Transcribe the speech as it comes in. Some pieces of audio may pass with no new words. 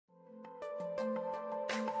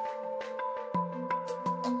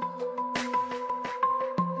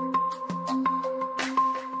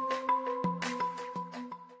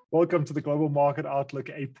Welcome to the Global Market Outlook,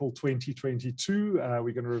 April 2022.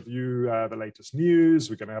 We're going to review the latest news.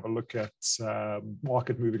 We're going to have a look at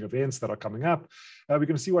market moving events that are coming up. We're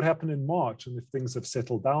going to see what happened in March and if things have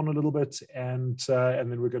settled down a little bit. And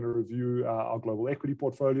then we're going to review our global equity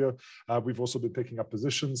portfolio. We've also been picking up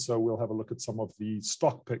positions, so we'll have a look at some of the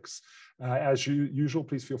stock picks. As usual,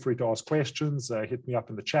 please feel free to ask questions. Hit me up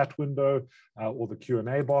in the chat window or the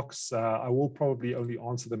Q&A box. I will probably only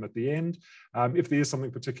answer them at the end. If there is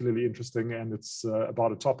something particularly interesting and it's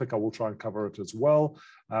about a topic, I will try and cover it as well,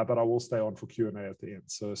 but I will stay on for Q&A at the end.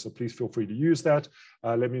 So please feel free to use that.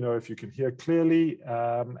 Let me know if you can hear clearly.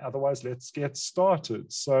 Otherwise, let's get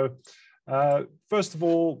started. So first of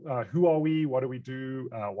all, who are we? What do we do?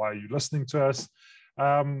 Why are you listening to us?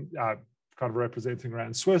 Kind of representing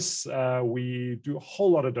Rand Swiss. We do a whole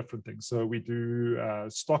lot of different things. So we do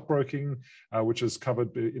stockbroking, which is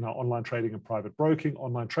covered in our online trading and private broking.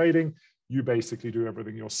 Online trading, you basically do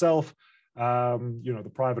everything yourself.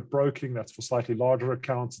 The private broking, that's for slightly larger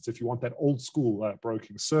accounts. It's if you want that old school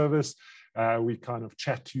broking service. We kind of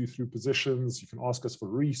chat to you through positions. You can ask us for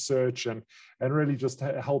research and really just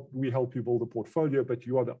help you build a portfolio, but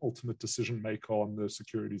you are the ultimate decision maker on the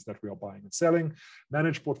securities that we are buying and selling.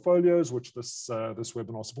 Managed portfolios, which this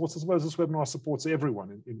webinar supports, as well as this webinar supports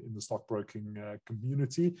everyone in the stockbroking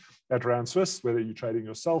community at Rand Swiss, whether you're trading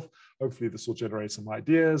yourself. Hopefully this will generate some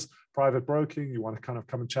ideas. Private broking, you want to kind of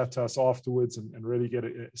come and chat to us afterwards and really get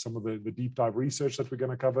some of the deep dive research that we're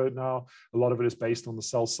going to cover now. A lot of it is based on the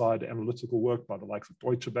sell side analytical work by the likes of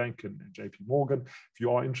Deutsche Bank and JP Morgan. If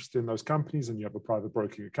you are interested in those companies and you have a private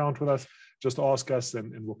broking account with us, just ask us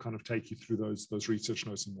and we'll kind of take you through those research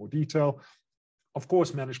notes in more detail. Of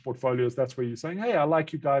course, managed portfolios, that's where you're saying, hey, I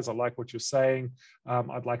like you guys, I like what you're saying.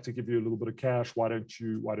 I'd like to give you a little bit of cash. Why don't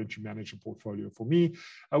you manage a portfolio for me?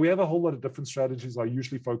 We have a whole lot of different strategies. I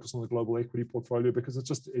usually focus on the global equity portfolio because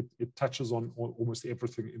it touches on almost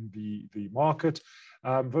everything in the market.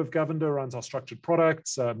 Viv Govender runs our structured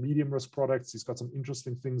products, medium risk products. He's got some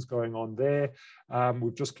interesting things going on there.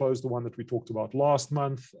 We've just closed the one that we talked about last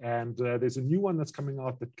month, and there's a new one that's coming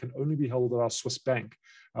out that can only be held at our Swiss bank.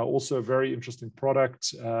 Also a very interesting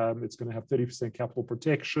product. It's going to have 30% capital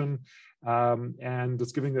protection, and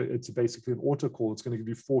it's basically an auto call. It's going to give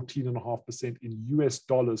you 14.5% in US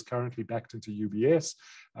dollars, currently backed into UBS.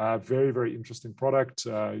 Very, very interesting product.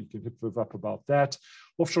 You can hit Viv up about that.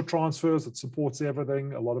 Offshore transfers, it supports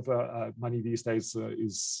everything. A lot of money these days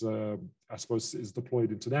is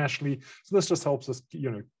deployed internationally. So this just helps us,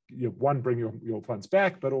 one, bring your funds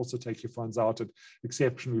back, but also take your funds out at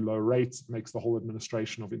exceptionally low rates. It makes the whole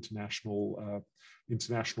administration of international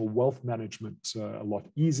wealth management a lot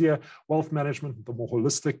easier. Wealth management, the more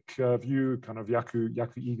holistic view, kind of Yaku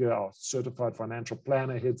Iga, our certified financial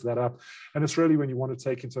planner, heads that up. And it's really when you want to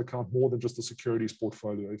take into account more than just the securities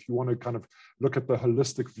portfolio. If you want to kind of look at the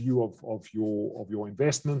holistic view of your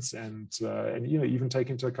investments and even take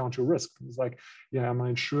into account your risk. It's like, am I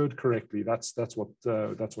insured correctly? That's what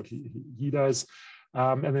he does.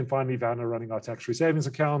 And then finally, Vanna running our tax-free savings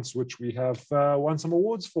accounts, which we have won some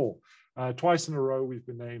awards for. Twice in a row, we've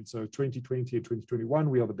been named. So 2020 and 2021,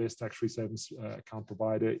 we are the best tax-free savings account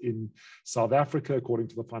provider in South Africa, according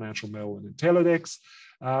to the Financial Mail and Intellidex.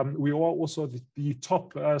 We are also the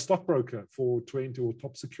top stockbroker or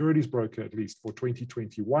top securities broker, at least, for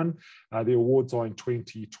 2021. The awards are in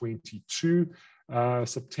 2022.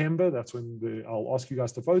 September, that's when I'll ask you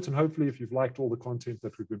guys to vote, and hopefully if you've liked all the content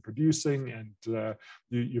that we've been producing and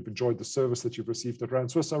you've enjoyed the service that you've received at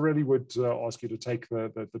Rand Swiss, I really would ask you to take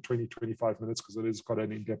the 20-25 minutes, because it is quite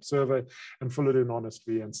an in-depth survey, and fill it in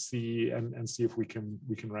honestly and see if we can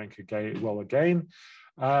rank again.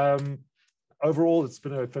 Overall, it's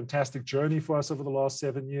been a fantastic journey for us over the last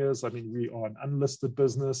 7 years. I mean, we are an unlisted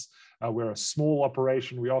business. We're a small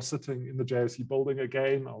operation. We are sitting in the JSE building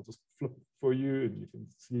again. I'll just flip for you, and you can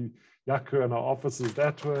see Yaku and our offices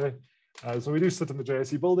that way. So we do sit in the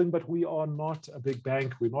JSE building, but we are not a big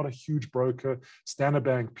bank. We're not a huge broker. Standard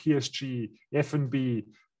Bank, PSG, FNB,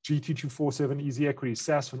 GT247, Easy Equity,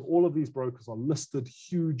 SAS, and all of these brokers are listed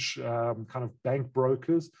huge kind of bank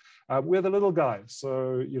brokers. We're the little guys,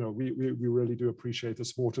 so we really do appreciate the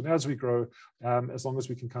support. And as we grow, as long as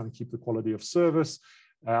we can kind of keep the quality of service,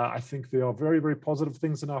 I think there are very, very positive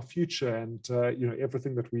things in our future. And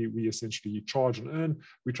everything that we essentially charge and earn,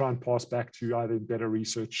 we try and pass back to either better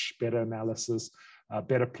research, better analysis,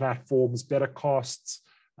 better platforms, better costs,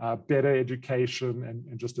 better education,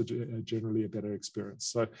 and just generally a better experience.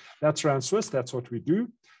 So that's Rand Swiss. That's what we do.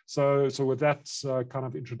 So with that kind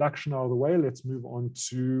of introduction out of the way, let's move on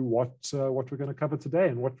to what we're going to cover today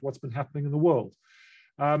and what's been happening in the world.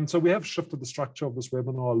 So we have shifted the structure of this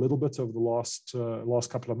webinar a little bit over the last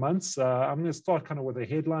couple of months. I'm going to start kind of with the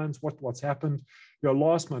headlines, what's happened.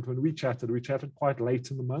 Last month when we chatted quite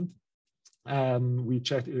late in the month. We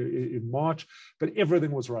chatted in March, but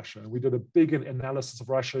everything was Russia. We did a big analysis of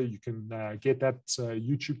Russia. You can get that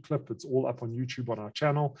YouTube clip. It's all up on YouTube on our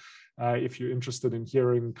channel. If you're interested in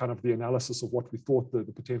hearing kind of the analysis of what we thought the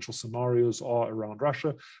potential scenarios are around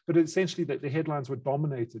Russia. But essentially the headlines were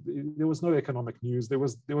dominated. There was no economic news. There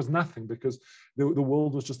was nothing, because the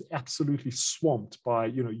world was just absolutely swamped by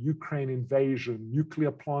Ukraine invasion, nuclear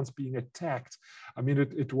plants being attacked. I mean,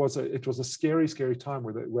 it was a scary time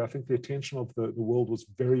where I think the attention of the world was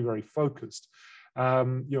very, very focused.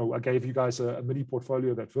 I gave you guys a mini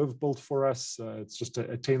portfolio that Viv built for us. It's just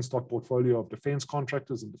a 10-stock portfolio of defense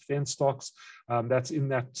contractors and defense stocks. That's in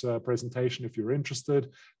that presentation if you're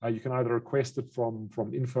interested. You can either request it from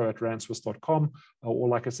info@randswiss.com, or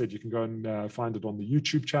like I said, you can go and find it on the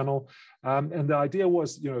YouTube channel. And the idea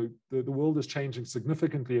was, the world is changing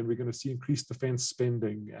significantly, and we're going to see increased defense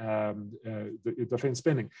spending.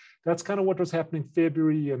 That's kind of what was happening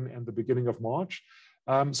February and the beginning of March.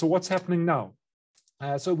 So what's happening now?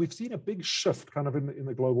 So we've seen a big shift kind of in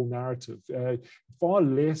the global narrative. Far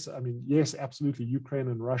less, I mean, yes, absolutely, Ukraine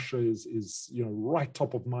and Russia is right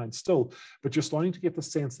top of mind still, but you're starting to get the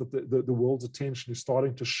sense that the world's attention is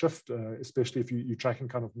starting to shift, especially if you're tracking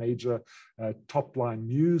kind of major top line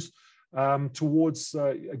news. Towards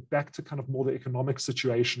back to kind of more the economic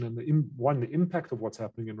situation and the impact of what's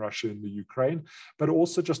happening in Russia and the Ukraine, but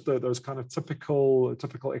also just those kind of typical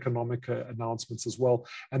economic announcements as well.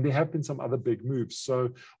 And there have been some other big moves. So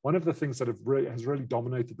one of the things that has really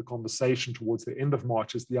dominated the conversation towards the end of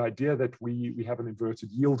March is the idea that we have an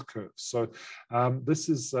inverted yield curve. So this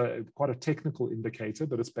is quite a technical indicator,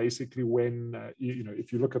 but it's basically when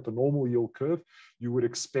if you look at the normal yield curve, you would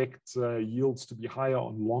expect yields to be higher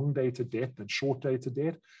on long-dated debt than short-dated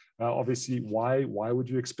debt. Obviously, why would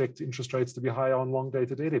you expect interest rates to be higher on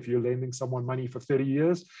long-dated debt? If you're lending someone money for 30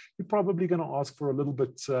 years, you're probably going to ask for a little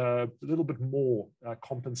bit more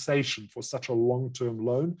compensation for such a long-term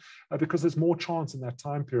loan, because there's more chance in that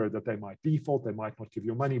time period that they might default, they might not give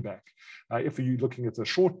your money back. If you're looking at a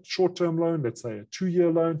short-term loan, let's say a 2-year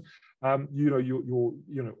loan,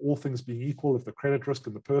 all things being equal, if the credit risk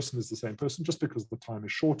and the person is the same person, just because the time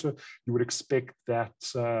is shorter, you would expect that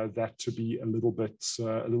to be a little bit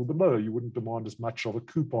lower. You wouldn't demand as much of a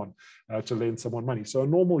coupon to lend someone money. So a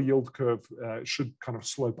normal yield curve should kind of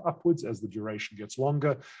slope upwards as the duration gets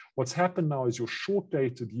longer. What's happened now is your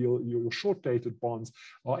short-dated bonds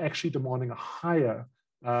are actually demanding a higher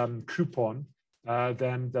coupon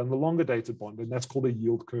than the longer dated bond, and that's called a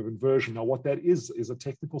yield curve inversion. Now, what that is a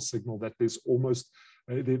technical signal that there's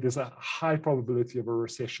a high probability of a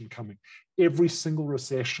recession coming. Every single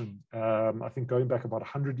recession, I think going back about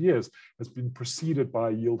 100 years, has been preceded by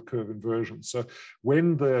a yield curve inversion. So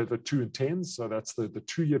when the 2 and 10s, so that's the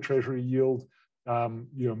 2-year treasury yield,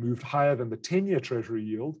 moved higher than the 10-year treasury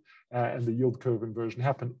yield, and the yield curve inversion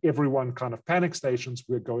happened, everyone kind of panic stations,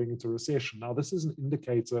 we're going into recession. Now, this is an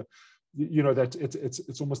indicator that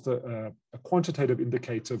it's almost a quantitative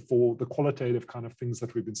indicator for the qualitative kind of things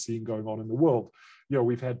that we've been seeing going on in the world.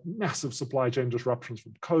 We've had massive supply chain disruptions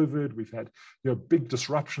from COVID. We've had big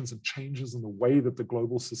disruptions and changes in the way that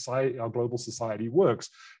our global society works.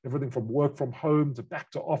 Everything from work from home to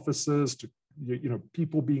back to offices to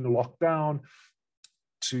people being locked down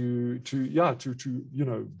to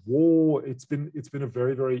war. It's been a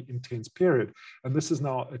very, very intense period, and this is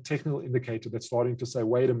now a technical indicator that's starting to say,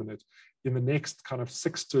 wait a minute, in the next kind of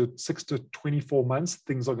 6 to 24 months,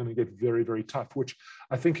 things are going to get very, very tough, which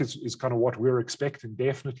I think is kind of what we're expecting,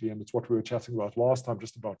 definitely, and it's what we were chatting about last time,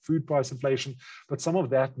 just about food price inflation. But some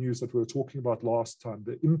of that news that we were talking about last time,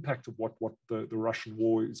 the impact of what the Russian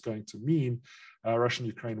war is going to mean,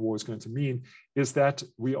 Russian-Ukraine war is going to mean, is that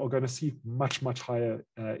we are going to see much, much higher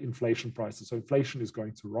inflation prices. So inflation is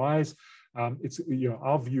going to rise. It's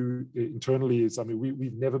our view internally is, I mean,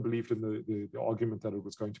 we've never believed in the argument that it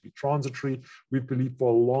was going to be transitory. We've believed for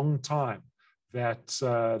a long time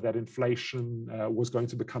that inflation was going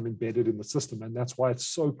to become embedded in the system, and that's why it's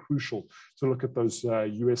so crucial to look at those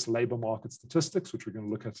U.S. labor market statistics, which we're going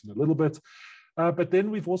to look at in a little bit. But then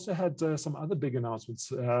we've also had some other big announcements.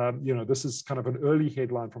 This is kind of an early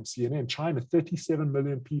headline from CNN. China, 37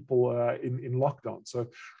 million people in lockdown. So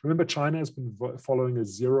remember, China has been following a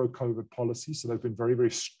zero COVID policy. So they've been very, very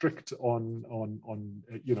strict on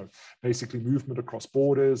basically movement across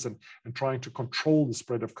borders and trying to control the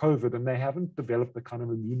spread of COVID. And they haven't developed the kind of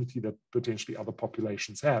immunity that potentially other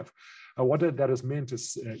populations have. What that has meant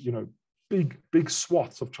is, big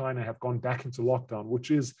swaths of China have gone back into lockdown, which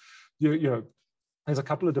is, there's a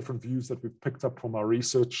couple of different views that we've picked up from our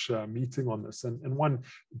research meeting on this. And one,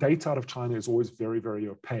 data out of China is always very, very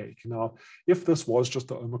opaque. Now, if this was just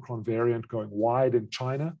the Omicron variant going wide in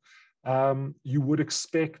China, you would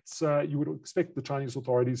expect the Chinese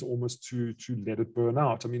authorities almost to let it burn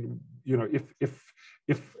out. I mean,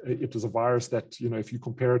 if it is a virus that, if you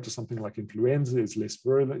compare it to something like influenza, is less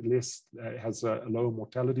virulent, has a lower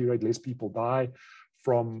mortality rate, less people die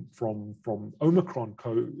from Omicron,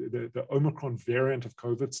 the Omicron variant of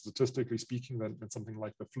COVID, statistically speaking, than something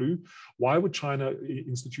like the flu. Why would China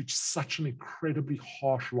institute such an incredibly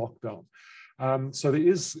harsh lockdown? So there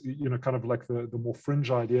is, kind of like the more fringe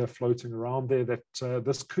idea floating around there that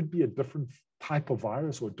this could be a different type of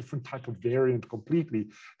virus or a different type of variant completely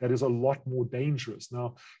that is a lot more dangerous.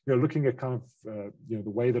 Now, looking at kind of, the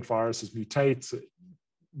way that viruses mutate,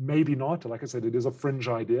 maybe not. Like I said, it is a fringe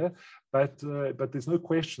idea, but there's no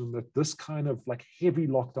question that this kind of like heavy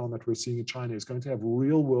lockdown that we're seeing in China is going to have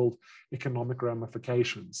real world economic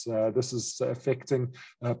ramifications. This is affecting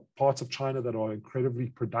parts of China that are incredibly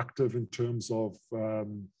productive in terms of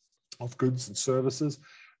goods and services.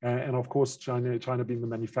 And of course, China being the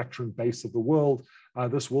manufacturing base of the world,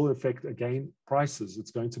 this will affect, again, prices.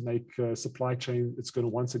 It's going to make supply chain, it's going to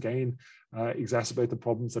once again exacerbate the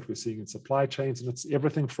problems that we're seeing in supply chains. And it's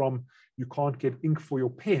everything from you can't get ink for your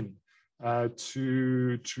pen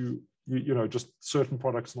to just certain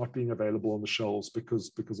products not being available on the shelves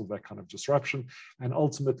because of that kind of disruption. And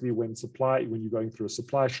ultimately, when you're going through a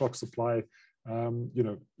supply shock,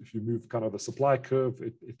 if you move kind of the supply curve,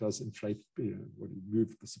 it does inflate. When you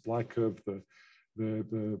move the supply curve,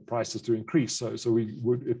 the prices do increase. So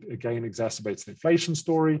it again exacerbates the inflation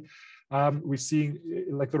story. We're seeing,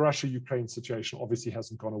 like, the Russia-Ukraine situation obviously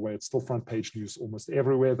hasn't gone away. It's still front page news almost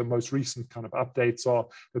everywhere. The most recent kind of updates are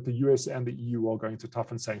that the US and the EU are going to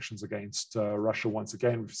toughen sanctions against Russia once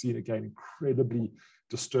again. We've seen, again, incredibly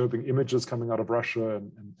disturbing images coming out of Russia,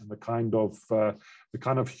 and the kind of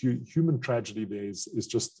human tragedy there is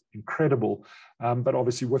just incredible. But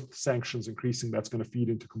obviously, with sanctions increasing, that's going to feed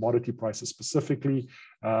into commodity prices specifically.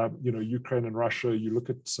 Ukraine and Russia, you look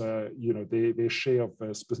at their share of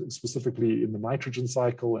specifically in the nitrogen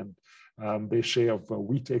cycle, and their share of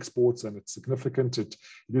wheat exports, and it's significant. It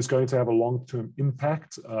is going to have a long-term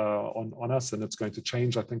impact on us, and it's going to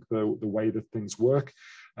change, I think, the way that things work.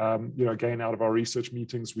 Again, out of our research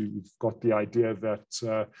meetings, we've got the idea that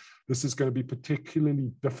this is going to be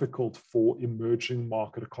particularly difficult for emerging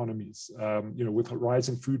market economies. With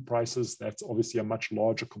rising food prices, that's obviously a much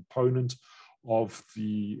larger component of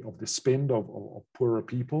the spend of poorer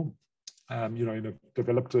people. In a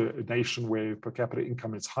developed nation where per capita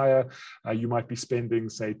income is higher, you might be spending,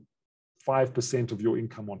 say, 5% of your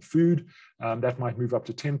income on food. That might move up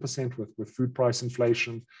to 10% with food price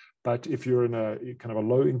inflation. But if you're in a kind of a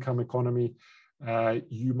low income economy,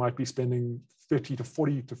 you might be spending 30 to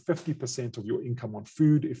 40 to 50% of your income on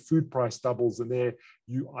food. If food price doubles in there,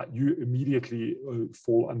 you immediately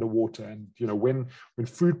fall underwater. And when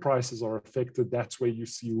food prices are affected, that's where you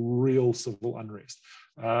see real civil unrest.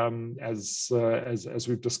 As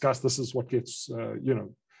we've discussed, this is what gets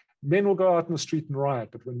men will go out in the street and riot,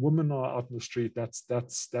 but when women are out in the street, that's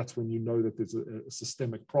when you know that there's a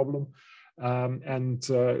systemic problem.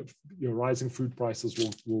 Rising food prices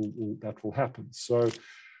will happen. So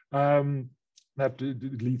that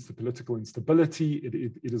leads to political instability.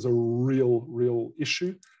 It is a real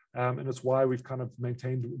issue, and it's why we've kind of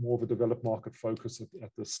maintained more of a developed market focus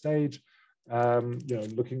at this stage.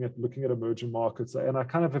 Looking at emerging markets, and I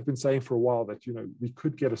kind of have been saying for a while that we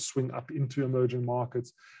could get a swing up into emerging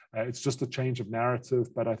markets. It's just a change of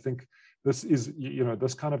narrative, but I think this is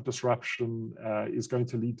this kind of disruption is going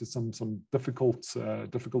to lead to some difficult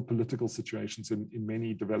political situations in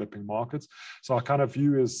many developing markets. So our kind of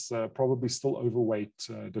view is probably still overweight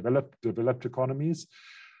developed economies.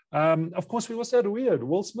 Of course, we also had weird.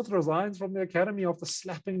 Will Smith resigns from the Academy after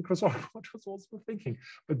slapping Chris Rock. What was Will Smith thinking?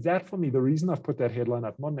 But that, for me, the reason I've put that headline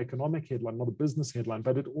up, not an economic headline, not a business headline,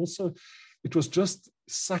 but it was just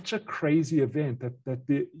such a crazy event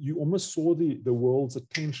that you almost saw the world's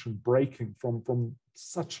attention breaking from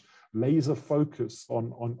such laser focus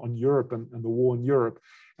on Europe and the war in Europe.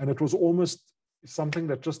 And it was almost something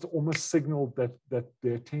that just almost signaled that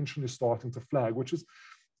the attention is starting to flag, which is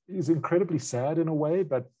incredibly sad in a way,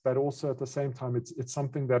 but also at the same time, it's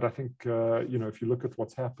something that I think, if you look at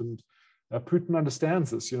what's happened, Putin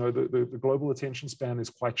understands this. The global attention span is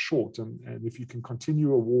quite short, and if you can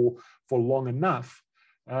continue a war for long enough,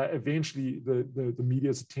 eventually the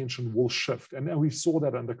media's attention will shift. And we saw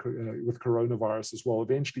that with coronavirus as well.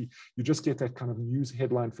 Eventually, you just get that kind of news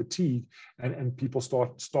headline fatigue, and people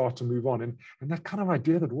start to move on. And that kind of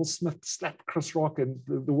idea that Will Smith slapped Chris Rock and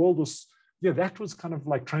the world was, yeah, that was kind of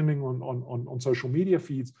like trending on social media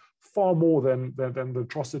feeds far more than the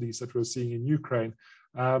atrocities that we're seeing in Ukraine.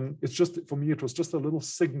 It's just, for me, it was just a little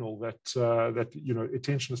signal that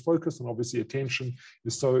attention is focused, and obviously attention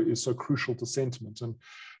is so crucial to sentiment. And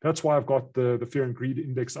that's why I've got the fear and greed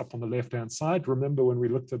index up on the left-hand side. Remember when we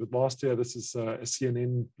looked at it last year, this is a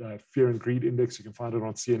CNN fear and greed index. You can find it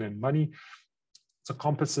on CNN Money. It's a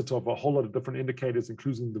composite of a whole lot of different indicators,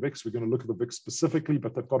 including the VIX. We're going to look at the VIX specifically,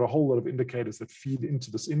 but they've got a whole lot of indicators that feed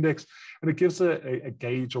into this index, and it gives a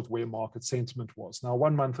gauge of where market sentiment was. Now,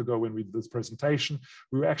 1 month ago when we did this presentation,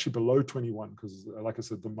 we were actually below 21 because, like I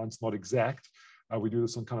said, the month's not exact. We do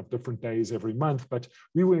this on kind of different days every month, but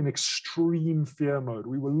we were in extreme fear mode.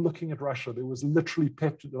 We were looking at Russia. There was literally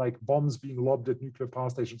like bombs being lobbed at nuclear power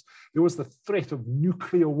stations. There was the threat of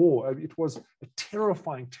nuclear war. It was a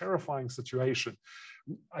terrifying, terrifying situation.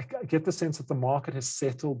 I get the sense that the market has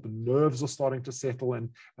settled, the nerves are starting to settle, and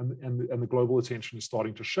the global attention is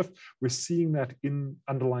starting to shift. We're seeing that in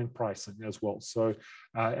underlying pricing as well. So,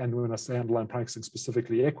 and when I say underlying pricing,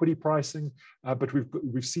 specifically equity pricing, but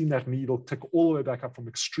we've seen that needle tick all the way back up from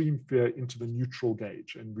extreme fear into the neutral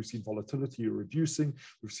gauge, and we've seen volatility reducing.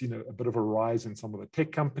 We've seen a bit of a rise in some of the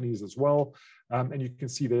tech companies as well. And you can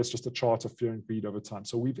see there's just a chart of fear and greed over time.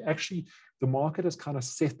 So we've actually, the market has kind of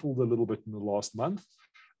settled a little bit in the last month.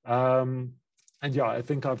 And yeah, I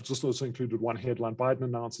think I've just also included one headline. Biden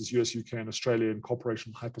announces US, UK, and Australia in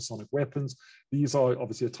cooperation on hypersonic weapons. These are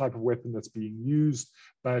obviously a type of weapon that's being used,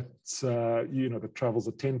 but that travels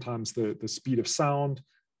at 10 times the speed of sound.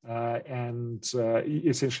 And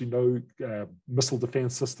essentially no missile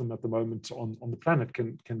defense system at the moment on the planet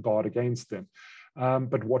can guard against them.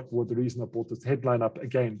 But what the reason I brought this headline up,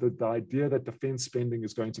 again, the idea that defense spending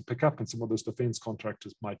is going to pick up and some of those defense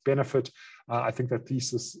contractors might benefit, I think that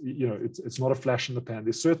thesis, it's not a flash in the pan.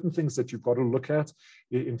 There's certain things that you've got to look at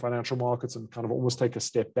in financial markets and kind of almost take a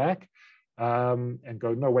step back and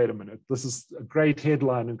go, no, wait a minute, this is a great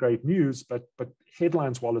headline and great news, but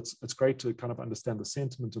headlines, while it's great to kind of understand the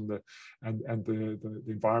sentiment and the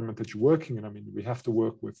environment that you're working in. I mean, we have to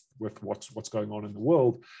work with what's going on in the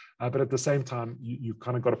world, but at the same time, you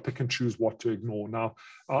kind of got to pick and choose what to ignore. Now,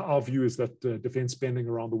 our view is that defense spending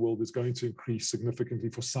around the world is going to increase significantly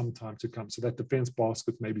for some time to come. So that defense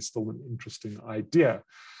basket may be still an interesting idea.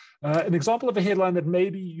 An example of a headline that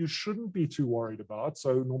maybe you shouldn't be too worried about.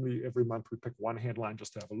 So normally every month we pick one headline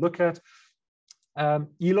just to have a look at.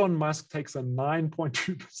 Elon Musk takes a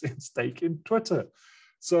 9.2% stake in Twitter.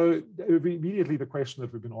 So immediately the question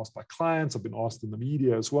that we've been asked by clients, have been asked in the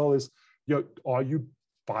media as well, is, are you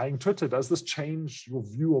buying Twitter? Does this change your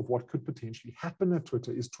view of what could potentially happen at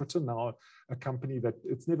Twitter? Is Twitter now a company that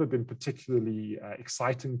it's never been particularly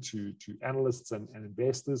exciting to analysts and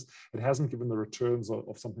investors? It hasn't given the returns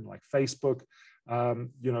of something like Facebook.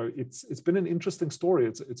 It's been an interesting story.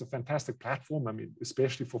 It's a fantastic platform. I mean,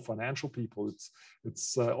 especially for financial people,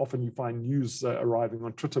 it's often you find news arriving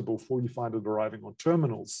on Twitter before you find it arriving on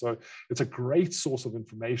terminals. So it's a great source of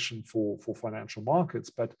information for financial markets.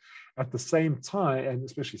 But at the same time, and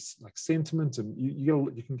especially like sentiment, and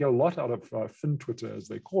you can get a lot out of FinTwitter, as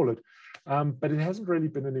they call it. But it hasn't really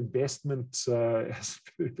been an investment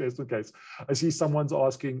case. I see someone's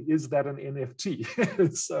asking, is that an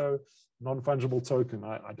NFT? So non-fungible token,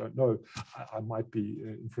 I don't know. I might be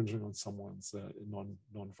infringing on someone's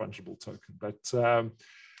non-fungible token. But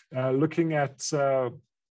looking at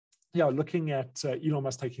Elon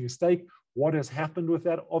Musk taking a stake, what has happened with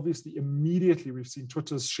that? Obviously, immediately we've seen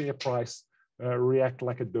Twitter's share price react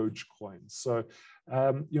like a Dogecoin. So,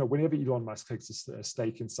 whenever Elon Musk takes a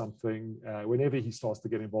stake in something, whenever he starts to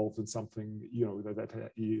get involved in something,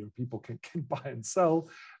 that people can buy and sell,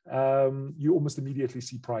 you almost immediately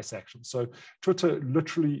see price action. So Twitter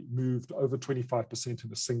literally moved over 25%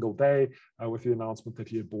 in a single day with the announcement that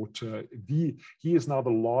he had bought he is now the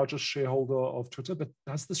largest shareholder of Twitter, but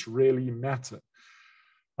does this really matter?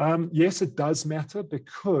 Yes, it does matter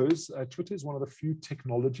because Twitter is one of the few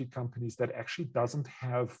technology companies that actually doesn't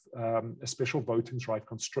have a special voting right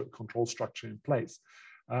control structure in place.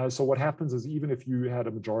 So what happens is, even if you had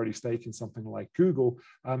a majority stake in something like Google,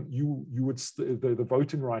 you would the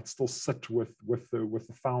voting rights still sit with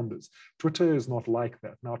the founders. Twitter is not like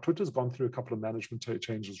that. Now, Twitter's gone through a couple of management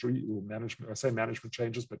changes. I say management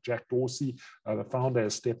changes, but Jack Dorsey, the founder,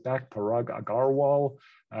 has stepped back. Parag Agrawal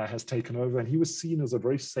has taken over, and he was seen as a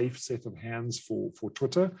very safe set of hands for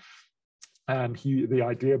Twitter. And the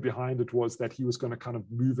idea behind it was that he was going to kind of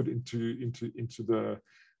move it into the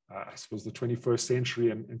I suppose the 21st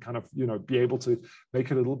century, and kind of, be able to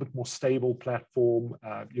make it a little bit more stable platform,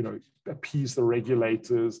 appease the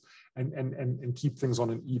regulators, and keep things on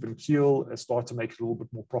an even keel, start to make it a little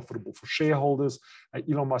bit more profitable for shareholders.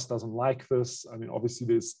 Elon Musk doesn't like this. I mean, obviously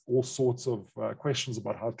there's all sorts of questions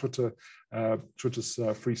about how Twitter's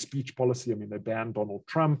free speech policy. I mean, they banned Donald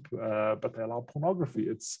Trump, but they allow pornography.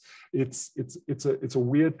 It's a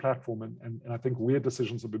weird platform, and I think weird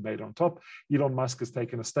decisions have been made on top. Elon Musk has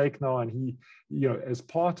taken a stake now, and he, as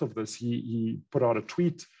part of this, he put out a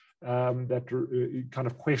tweet that kind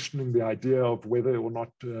of questioning the idea of whether or not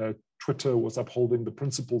Twitter was upholding the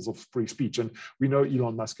principles of free speech. And we know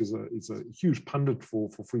Elon Musk is a huge pundit for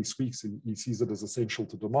free speech. He sees it as essential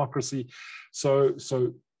to democracy. So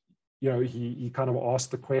he kind of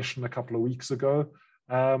asked the question a couple of weeks ago.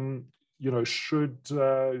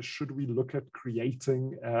 Should we look at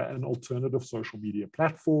creating an alternative social media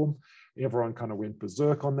platform? Everyone kind of went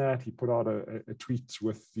berserk on that. He put out a tweet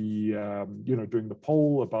with the, doing the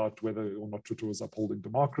poll about whether or not Twitter was upholding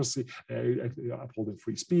democracy, upholding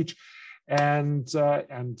free speech. And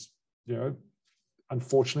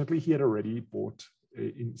unfortunately, he had already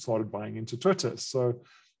started buying into Twitter. So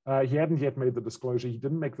he hadn't yet made the disclosure. He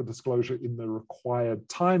didn't make the disclosure in the required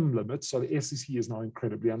time limit. So the SEC is now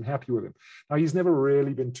incredibly unhappy with him. Now, he's never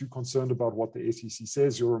really been too concerned about what the SEC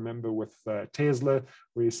says. You'll remember with Tesla,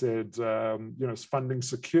 where he said, funding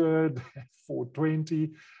secured at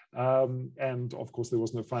 420. And of course, there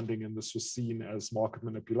was no funding, and this was seen as market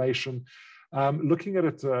manipulation. Looking at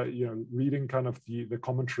it, reading kind of the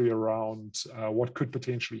commentary around what could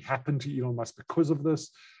potentially happen to Elon Musk because of this.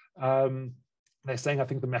 They're saying, I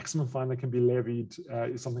think the maximum fine that can be levied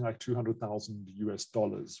is something like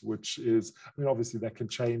 $200,000 which is, I mean, obviously that can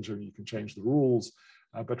change, and you can change the rules.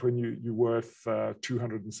 But when you're worth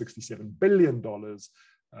 $267 billion,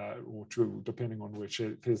 or depending on which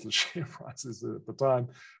Tesla's share price is at the time,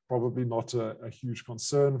 probably not a huge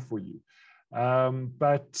concern for you.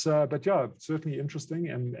 But yeah, certainly interesting,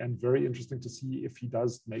 and very interesting to see if he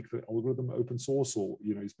does make the algorithm open source, or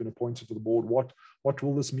he's been appointed to the board. What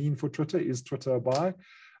will this mean for Twitter? Is Twitter a buy?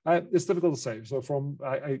 It's difficult to say. So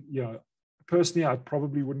personally, I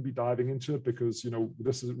probably wouldn't be diving into it, because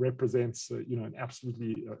this represents an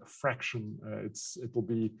absolutely fraction. It'll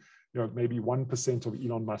be maybe 1% of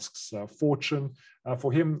Elon Musk's fortune.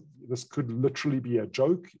 For him, this could literally be a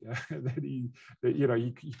joke. That he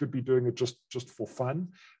could be doing it just for fun.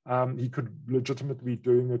 He could legitimately be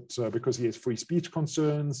doing it because he has free speech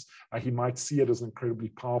concerns. He might see it as an incredibly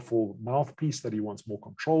powerful mouthpiece that he wants more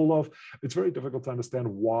control of. It's very difficult to understand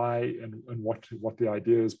why and what the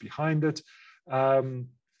idea is behind it.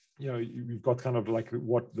 You've got kind of like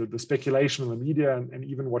what the speculation in the media, and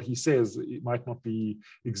even what he says, it might not be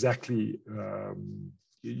exactly,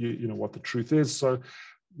 what the truth is. So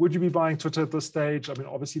would you be buying Twitter at this stage? I mean,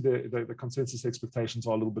 obviously the consensus expectations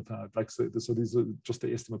are a little bit so these are just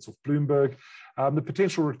the estimates of Bloomberg. The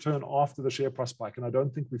potential return after the share price spike, and I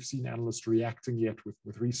don't think we've seen analysts reacting yet with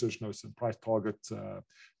research notes and price target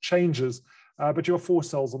changes. But you have 4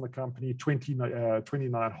 sells on the company,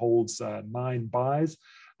 29 holds, 9 buys.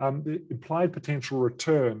 The implied potential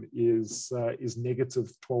return is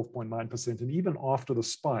negative 12.9%, and even after the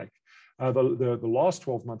spike, the last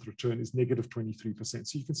 12-month return is negative 23%.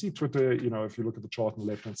 So you can see Twitter, if you look at the chart on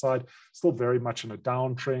the left-hand side, still very much in a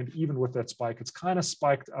downtrend. Even with that spike, it's kind of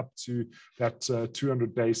spiked up to that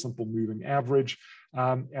 200-day simple moving average.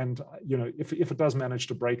 If it does manage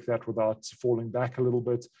to break that without falling back a little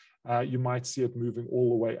bit, you might see it moving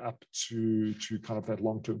all the way up to kind of that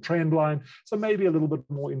long-term trend line. So maybe a little bit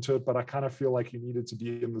more into it, but I kind of feel like you needed to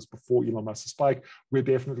be in this before Elon Musk's spike. We're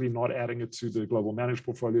definitely not adding it to the global managed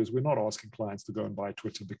portfolios. We're not asking clients to go and buy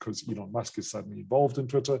Twitter because Elon Musk is suddenly involved in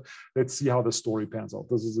Twitter. Let's see how the story pans out.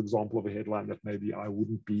 This is an example of a headline that maybe I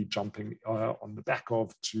wouldn't be jumping on the back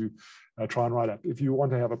of to try and write up. If you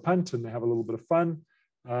want to have a punt and have a little bit of fun,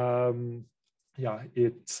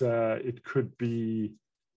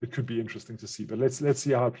 it could be interesting to see, but let's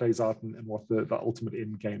see how it plays out and what the ultimate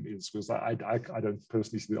end game is, because I don't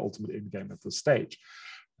personally see the ultimate end game at this stage.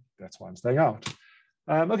 That's why I'm staying out.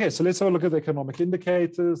 Okay, so let's have a look at the economic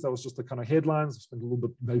indicators. That was just the kind of headlines. I spent a little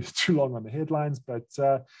bit maybe too long on the headlines, but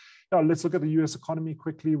let's look at the US economy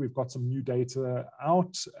quickly. We've got some new data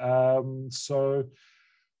out. So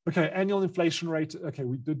Okay, annual inflation rate. Okay,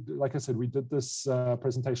 we did, like I said, we did this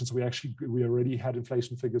presentation. So we already had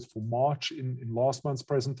inflation figures for March in last month's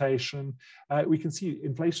presentation. We can see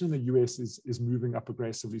inflation in the US is moving up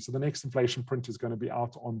aggressively. So the next inflation print is going to be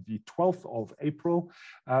out on the 12th of April.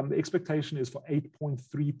 The expectation is for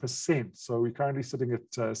 8.3%. So we're currently sitting at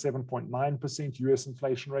 7.9% US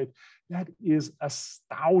inflation rate. That is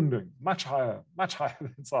astounding, much higher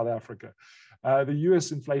than South Africa. The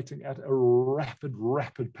US inflating at a rapid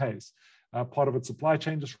pace. Part of its supply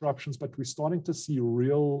chain disruptions, but we're starting to see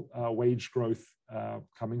real wage growth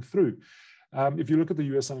coming through. If you look at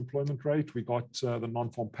the US unemployment rate, we got the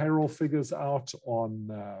non-farm payroll figures out on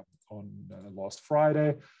last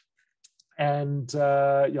Friday. And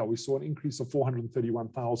yeah, we saw an increase of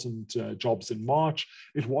 431,000 jobs in March.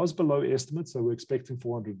 It was below estimates, so we're expecting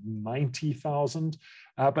 490,000.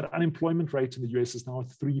 But unemployment rate in the US is now at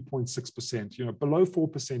 3.6%. You know, below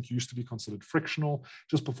 4% used to be considered frictional.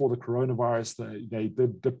 Just before the coronavirus, they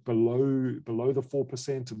did dip below the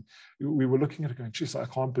 4%, and we were looking at it going, geez, I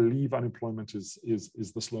can't believe unemployment is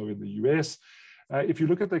this low in the US. If you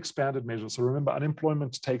look at the expanded measures, so remember,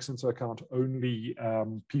 unemployment takes into account only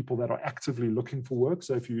people that are actively looking for work.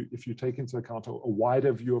 So if you take into account a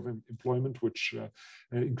wider view of employment, which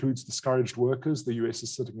includes discouraged workers, the US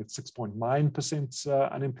is sitting at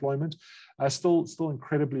 6.9% unemployment, still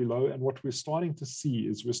incredibly low. And what we're starting to see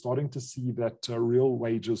that real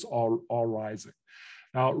wages are rising.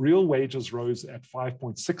 Now, real wages rose at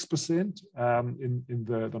 5.6% in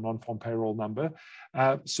the non-farm payroll number.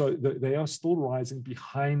 So they are still rising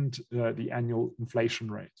behind the annual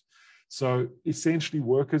inflation rate. So essentially,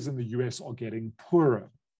 workers in the US are getting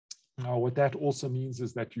poorer. Now, what that also means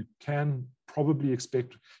is that you can probably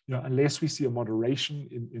expect, you know, unless we see a moderation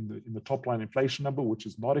in the top line inflation number, which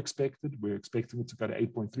is not expected, we're expecting it to go to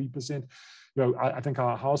 8.3%. You know, I think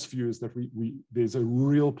our house view is that there's a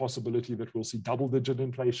real possibility that we'll see double-digit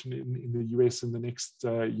inflation in the US in the next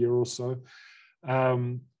year or so.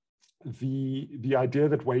 The idea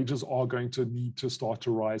that wages are going to need to start to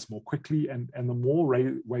rise more quickly, and the more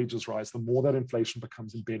wages rise, the more that inflation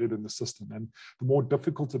becomes embedded in the system, and the more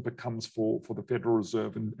difficult it becomes for the Federal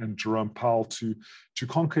Reserve and Jerome Powell to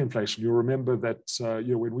conquer inflation. You'll remember that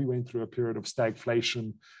you know, when we went through a period of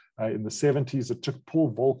stagflation in the 70s, it took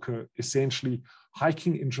Paul Volcker essentially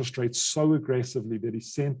hiking interest rates so aggressively that he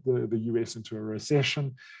sent the US into a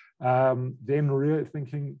recession. Then really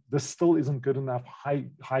thinking this still isn't good enough,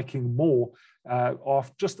 hiking more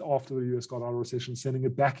just after the US got out of recession, sending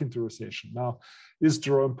it back into recession. Now, is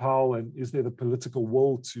Jerome Powell and is there the political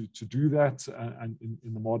will to do that in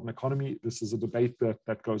the modern economy? This is a debate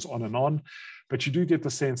that goes on and on, but you do get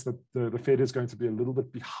the sense that the Fed is going to be a little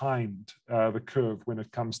bit behind the curve when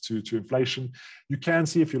it comes to inflation. You can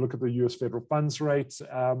see, if you look at the US federal funds rate,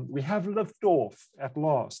 we have lifted off at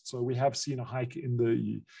last. So we have seen a hike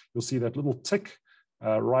you'll see that little tick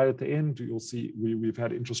right at the end. You'll see we've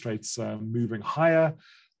had interest rates moving higher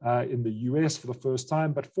in the US for the first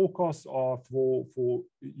time, but forecasts are for you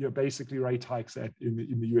know, basically rate hikes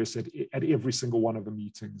in the US at every single one of the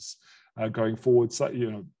meetings going forward. So,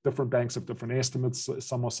 you know, different banks have different estimates.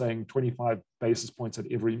 Some are saying 25 basis points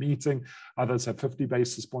at every meeting. Others have 50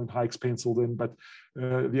 basis point hikes penciled in. But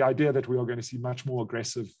the idea that we are going to see much more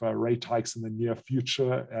aggressive rate hikes in the near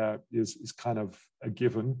future is kind of a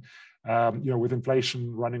given. You know, with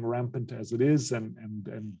inflation running rampant as it is, and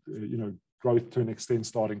you know, growth to an extent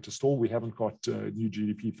starting to stall. We haven't got new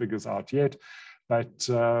GDP figures out yet, but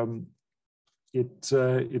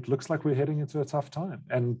it looks like we're heading into a tough time.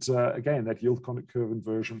 And again, that yield curve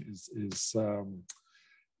inversion is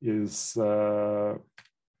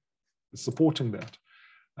supporting that.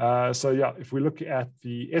 So yeah, if we look at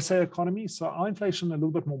the SA economy, so our inflation a little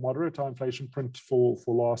bit more moderate. Our inflation print for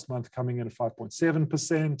last month coming in at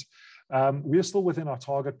 5.7%. We are still within our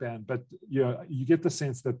target band, but you know, you get the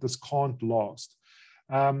sense that this can't last.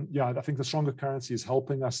 Yeah, I think the stronger currency is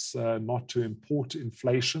helping us not to import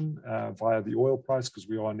inflation via the oil price, because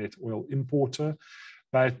we are a net oil importer.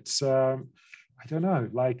 But I don't know,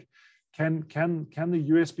 like, can the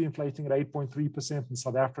US be inflating at 8.3% and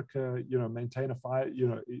South Africa, you know, maintain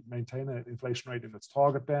an inflation rate in its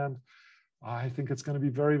target band? I think it's going to be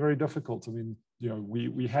very, very difficult. I mean, you know,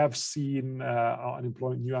 we have seen our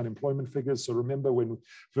new unemployment figures. So remember when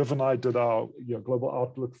Viv and I did our global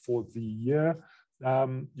outlook for the year,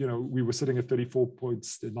 you know, we were sitting at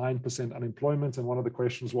 34.9% unemployment. And one of the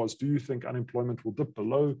questions was, do you think unemployment will dip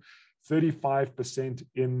below 35%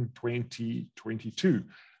 in 2022?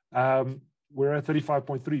 We're at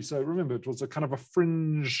 35.3. So remember, it was a kind of a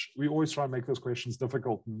fringe. We always try and make those questions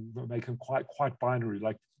difficult and make them quite binary.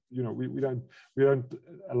 Like, we don't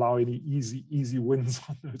allow any easy wins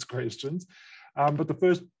on those questions. But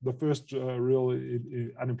the first real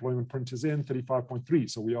unemployment print is in 35.3.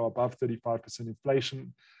 So we are above 35%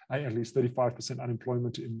 inflation, at least 35%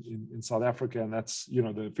 unemployment in South Africa. And that's,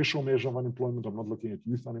 the official measure of unemployment. I'm not looking at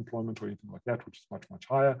youth unemployment or anything like that, which is much, much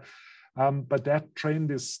higher. But that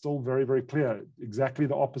trend is still very, very clear, exactly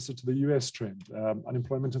the opposite to the US trend.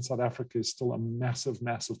 Unemployment in South Africa is still a massive,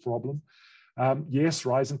 massive problem. Yes,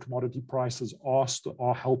 rising commodity prices are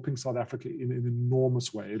helping South Africa in an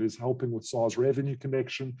enormous way. It is helping with SARS revenue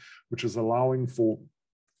connection, which is allowing for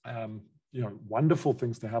wonderful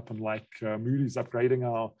things to happen, like Moody's upgrading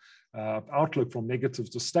our outlook from negative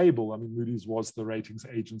to stable. I mean, Moody's was the ratings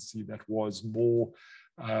agency that was more,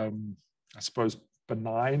 I suppose,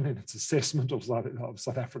 benign in its assessment of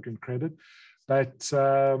South African credit. But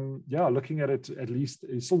looking at it, at least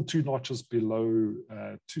it's still two notches below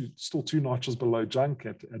junk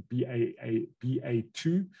at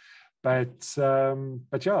BA2. But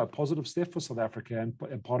a positive step for South Africa,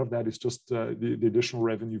 and part of that is just the additional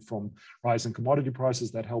revenue from rising commodity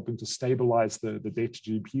prices that helping to stabilize the debt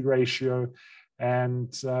to GDP ratio,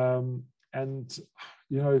 and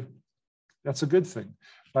that's a good thing.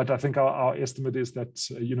 But I think our estimate is that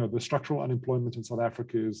the structural unemployment in South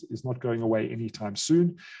Africa is not going away anytime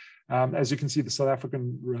soon. As you can see, the South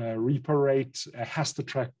African repo rate has to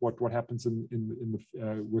track what happens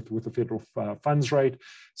with the federal funds rate.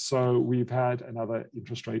 So we've had another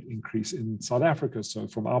interest rate increase in South Africa. So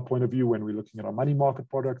from our point of view, when we're looking at our money market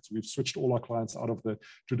products, we've switched all our clients out of the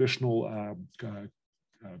traditional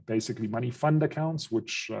basically money fund accounts,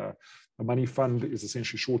 which a money fund is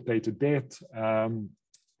essentially short-dated debt.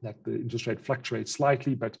 That the interest rate fluctuates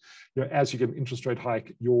slightly, but as you get an interest rate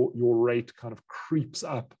hike, your rate kind of creeps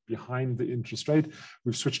up behind the interest rate.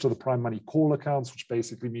 We've switched to the prime money call accounts, which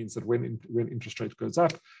basically means that when interest rate goes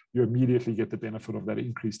up, you immediately get the benefit of that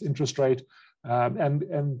increased interest rate. I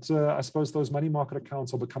suppose those money market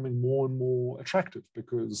accounts are becoming more and more attractive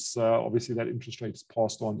because obviously that interest rate is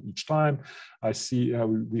passed on each time. I see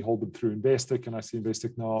we hold them through Investec, and I see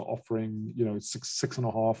Investec now offering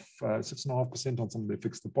 6.5% on some of their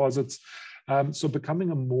fixed deposits. So becoming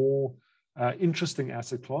a more interesting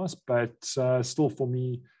asset class, but still for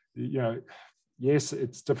me, yes,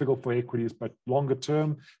 it's difficult for equities, but longer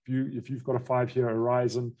term, if you've got a 5-year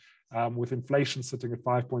horizon, with inflation sitting at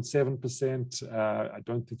 5.7%, I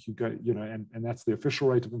don't think you go, and that's the official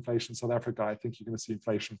rate of inflation in South Africa. I think you're going to see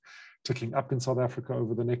inflation ticking up in South Africa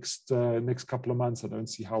over the next couple of months. I don't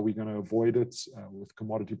see how we're going to avoid it with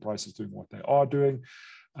commodity prices doing what they are doing.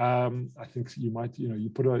 I think you might, you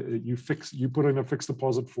put in a fixed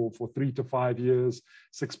deposit for 3 to 5 years,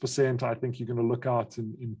 6%. I think you're going to look out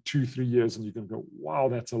in 2-3 years and you're going to go, wow,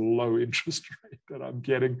 that's a low interest rate that I'm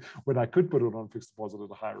getting when I could put it on fixed deposit at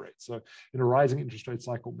a high rate. So in a rising interest rate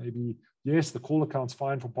cycle, maybe, yes, the call account's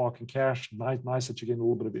fine for parking cash. Nice that you're getting a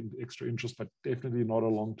little bit of extra interest, but definitely not a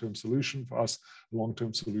long-term solution for us.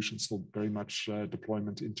 Long-term solution still very much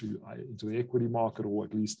deployment into the equity market, or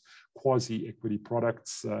at least quasi-equity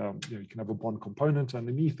products. You can have a bond component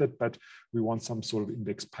underneath it, but we want some sort of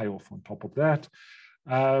index payoff on top of that.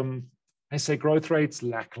 I say growth rates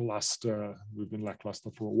lackluster. We've been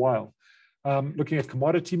lackluster for a while. Looking at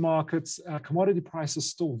commodity markets, commodity prices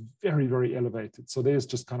still very, very elevated. So there's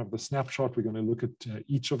just kind of the snapshot. We're going to look at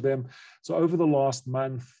each of them. So over the last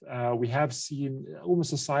month, we have seen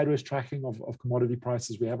almost a sideways tracking of commodity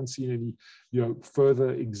prices. We haven't seen any,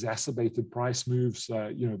 further exacerbated price moves.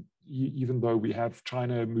 Even though we have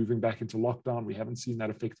China moving back into lockdown, we haven't seen that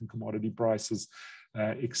affecting commodity prices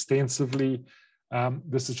extensively.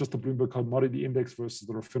 This is just the Bloomberg Commodity Index versus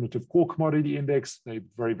the Refinitiv Core Commodity Index. They're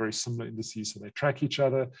very, very similar indices, so they track each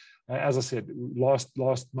other. As I said, last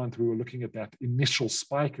month, we were looking at that initial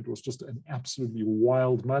spike. It was just an absolutely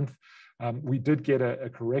wild month. We did get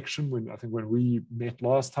a correction when we met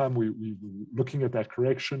last time, we were looking at that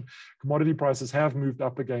correction. Commodity prices have moved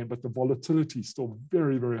up again, but the volatility is still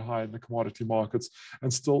very, very high in the commodity markets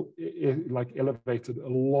and still elevated a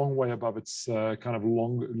long way above its kind of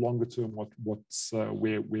longer term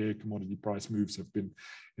where commodity price moves have been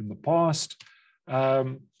in the past.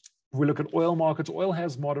 We look at oil markets. Oil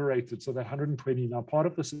has moderated, so that 120. Now, part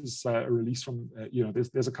of this is a release from,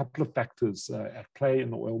 there's a couple of factors at play in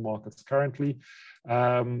the oil markets currently.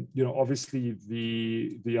 Obviously,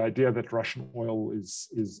 the idea that Russian oil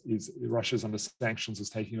Russia's under sanctions is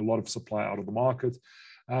taking a lot of supply out of the market.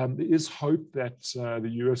 There is hope that the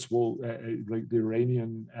US will, the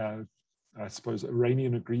Iranian,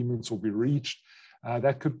 Iranian agreements will be reached.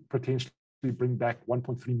 That could potentially bring back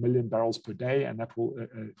 1.3 million barrels per day, and that will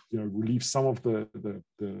relieve some of the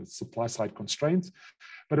supply side constraints.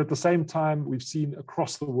 But at the same time, we've seen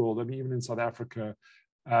across the world, I mean, even in South Africa,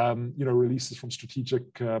 releases from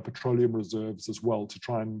strategic petroleum reserves as well to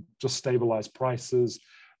try and just stabilize prices.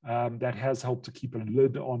 That has helped to keep a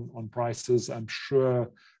lid on prices. I'm sure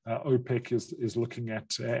OPEC is looking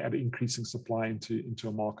at increasing supply into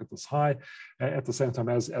a market this high. At the same time,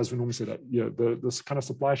 as we normally say, that this kind of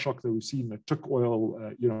supply shock that we've seen that took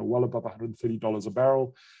oil well above $130 a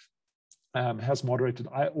barrel has moderated.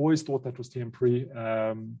 I always thought that was temporary.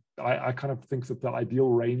 I kind of think that the ideal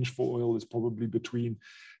range for oil is probably between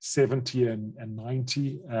 70 and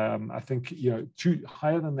 90. I think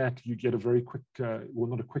higher than that, you get a very quick, well,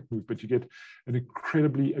 not a quick move, but you get an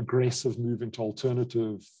incredibly aggressive move into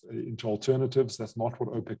alternatives. That's not what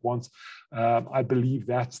OPEC wants. I believe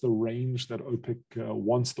that's the range that OPEC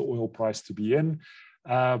wants the oil price to be in.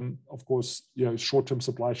 Of course, short-term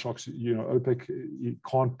supply shocks, OPEC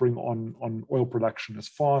can't bring on oil production as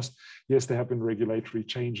fast. Yes, there have been regulatory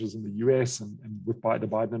changes in the US, and with the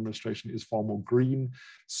Biden administration is far more green.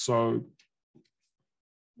 So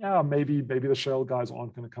yeah, maybe the shale guys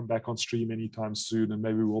aren't going to come back on stream anytime soon, and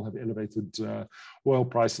maybe we'll have elevated oil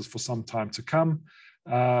prices for some time to come.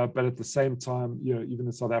 But at the same time, even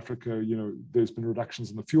in South Africa, there's been reductions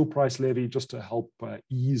in the fuel price levy just to help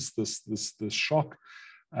ease this shock.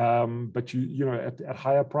 But at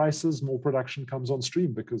higher prices, more production comes on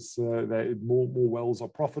stream because more wells are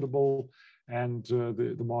profitable, and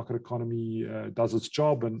the market economy does its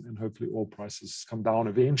job, and hopefully oil prices come down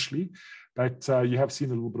eventually. But you have seen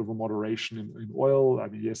a little bit of a moderation in oil. I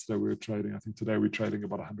mean, yesterday we were trading, I think today we're trading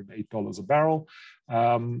about $108 a barrel.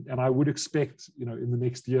 And I would expect, in the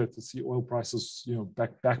next year to see oil prices,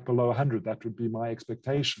 back below 100. That would be my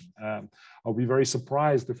expectation. I'll be very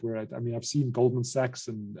surprised if we're at, I mean, I've seen Goldman Sachs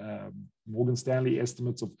and Morgan Stanley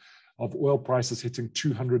estimates of oil prices hitting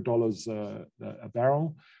 $200 a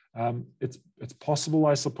barrel. It's possible,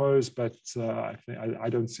 I suppose, but I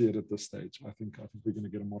don't see it at this stage. I think we're going to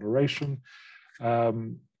get a moderation.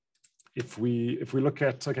 If we look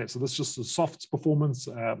at, okay, so this is just a soft performance.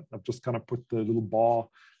 I've just kind of put the little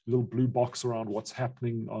blue box around what's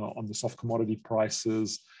happening on the soft commodity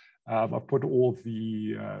prices. I've put all of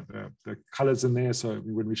the colors in there. So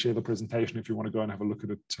when we share the presentation, if you want to go and have a look at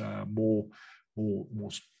it more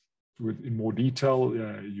in more detail,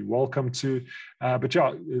 you're welcome to. But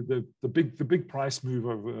yeah, the big price move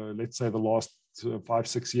over, let's say, the last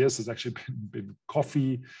 5-6 years has actually been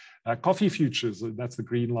coffee futures. That's the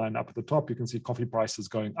green line up at the top. You can see coffee prices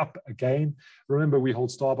going up again. Remember, we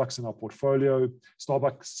hold Starbucks in our portfolio.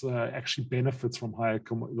 Starbucks actually benefits from higher,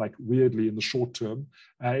 like weirdly in the short term,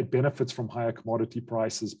 it benefits from higher commodity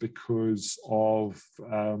prices because of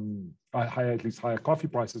at least higher coffee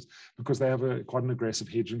prices, because they have quite an aggressive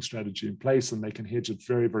hedging strategy in place, and they can hedge at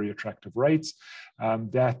very, very attractive rates.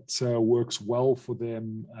 That works well for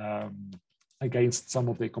them against some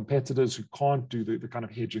of their competitors who can't do the kind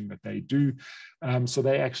of hedging that they do. So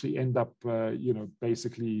they actually end up,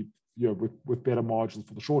 basically, with better margins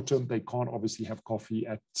for the short term. They can't obviously have coffee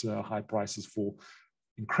at high prices for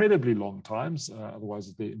incredibly long times.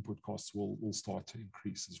 Otherwise, their input costs will start to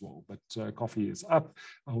increase as well. But coffee is up.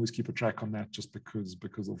 I always keep a track on that just because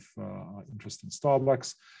of our interest in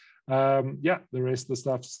Starbucks. Yeah, the rest of the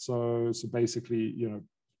stuff. So basically, a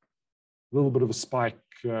little bit of a spike,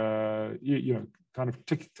 kind of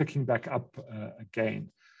ticking back up again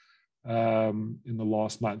in the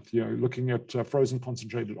last month. Looking at frozen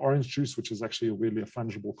concentrated orange juice, which is actually really a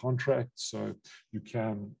fungible contract. So you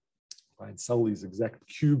can buy and sell these exact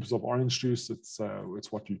cubes of orange juice. It's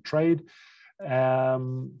what you trade.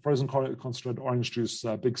 Frozen concentrated orange juice,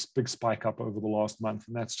 big spike up over the last month,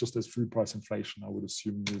 and that's just as food price inflation, I would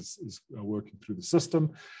assume, is working through the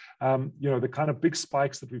system. The kind of big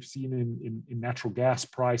spikes that we've seen in natural gas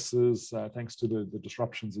prices, thanks to the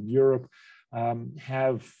disruptions in Europe, we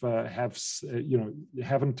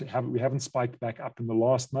haven't spiked back up in the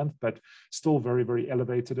last month, but still very, very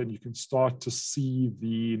elevated, and you can start to see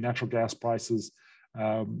the natural gas prices.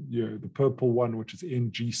 The purple one, which is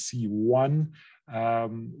NGC1,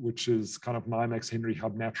 which is kind of NYMEX Henry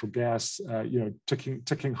Hub natural gas,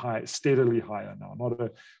 ticking high, steadily higher now. Not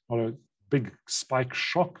a big spike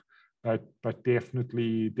shock, but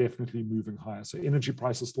definitely moving higher. So energy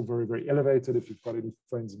prices still very, very elevated. If you've got any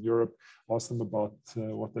friends in Europe, ask them about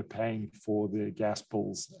what they're paying for their gas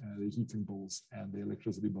bills, their heating bills, and their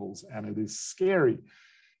electricity bills, and it is scary,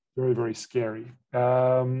 very, very scary.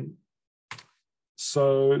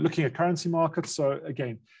 So looking at currency markets, so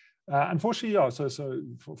again, Unfortunately, yeah. So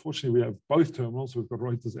fortunately, we have both terminals. We've got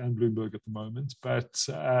Reuters and Bloomberg at the moment. But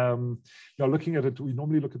yeah, looking at it, we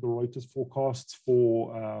normally look at the Reuters forecasts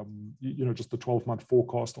for just the 12-month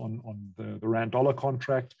forecast on the rand dollar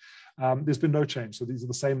contract. There's been no change. So these are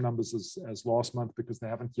the same numbers as last month because they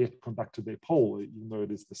haven't yet conducted their poll, even though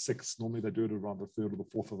it is the 6th. Normally they do it around the 3rd or the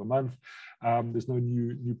 4th of the month. There's no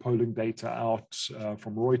new polling data out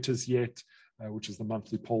from Reuters yet, which is the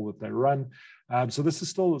monthly poll that they run. So this is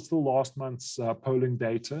still last month's polling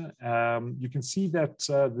data. You can see that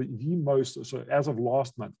the most, so as of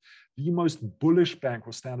last month, the most bullish bank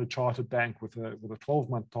was Standard Chartered Bank with a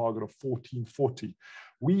 12-month target of 1440.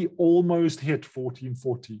 We almost hit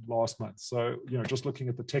 1440 last month. So just looking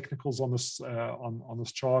at the technicals on this on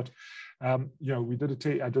this chart, we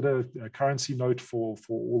did I did a currency note for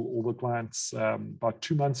all the clients about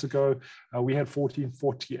 2 months ago. We had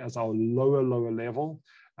 1440 as our lower level.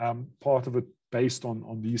 Part of it based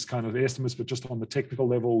on these kind of estimates, but just on the technical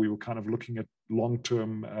level, we were kind of looking at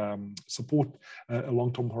long-term support, a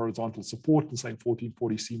long-term horizontal support, and saying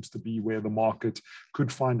 1440 seems to be where the market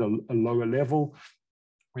could find a lower level.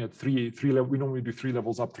 We had three levels. We normally do 3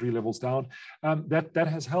 levels up, 3 levels down. That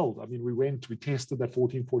has held. I mean, we tested that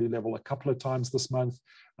 1440 level a couple of times this month.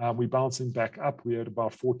 We're bouncing back up. We're at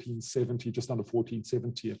about 1470, just under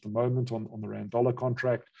 1470 at the moment on the rand dollar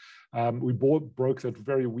contract. We broke that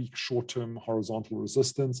very weak short-term horizontal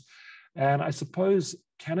resistance. And I suppose,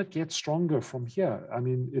 can it get stronger from here? I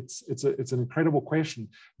mean, it's an incredible question.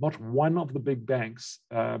 Not one of the big banks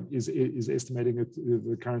is estimating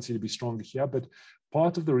the currency to be stronger here, but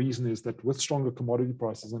part of the reason is that with stronger commodity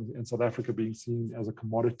prices and South Africa being seen as a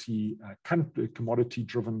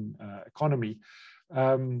commodity-driven economy,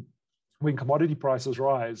 when commodity prices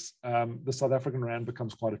rise, the South African rand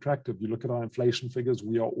becomes quite attractive. You look at our inflation figures,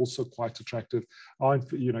 we are also quite attractive.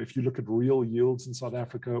 If you look at real yields in South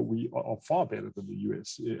Africa, we are far better than the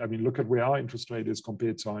US. I mean, look at where our interest rate is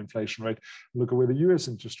compared to our inflation rate. Look at where the US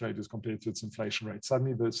interest rate is compared to its inflation rate.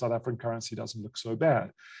 Suddenly, the South African currency doesn't look so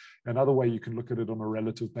bad. Another way you can look at it on a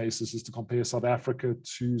relative basis is to compare South Africa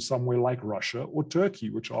to somewhere like Russia or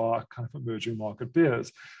Turkey, which are kind of emerging market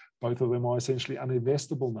peers. Both of them are essentially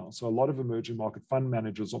uninvestable now. So a lot of emerging market fund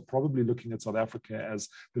managers are probably looking at South Africa as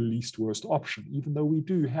the least worst option, even though we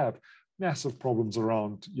do have massive problems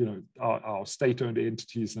around our state-owned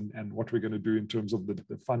entities and what we're going to do in terms of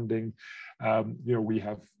the funding. We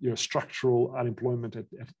have structural unemployment at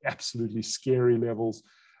absolutely scary levels.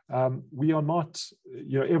 We are not,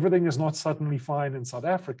 everything is not suddenly fine in South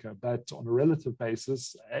Africa, but on a relative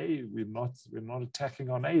basis, we're not attacking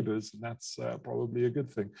our neighbors, and that's probably a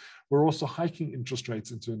good thing. We're also hiking interest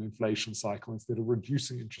rates into an inflation cycle instead of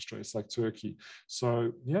reducing interest rates like Turkey.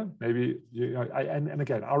 So yeah, maybe, and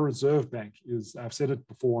again, our Reserve Bank is, I've said it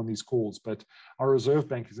before on these calls, but our Reserve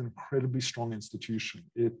Bank is an incredibly strong institution.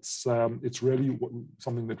 It's really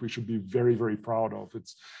something that we should be very, very proud of.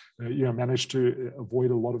 It's managed to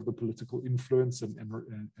avoid a lot of the political influence and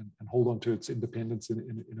hold on to its independence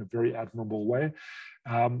in a very admirable way.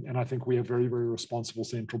 And I think we have very, very responsible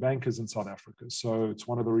central bankers in South Africa. So it's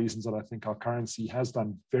one of the reasons that I think our currency has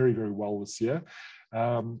done very, very well this year.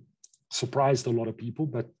 Surprised a lot of people,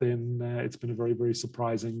 but then it's been a very, very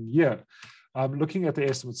surprising year. Looking at the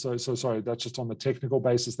estimates, so sorry, that's just on the technical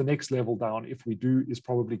basis. The next level down, if we do, is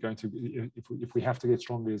probably going to, if we have to get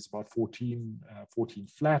stronger, is about 14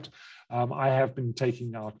 flat. I have been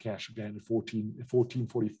taking out cash again at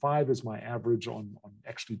 14.45 is my average on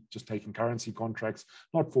actually just taking currency contracts,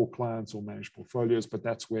 not for clients or managed portfolios, but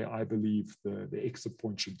that's where I believe the exit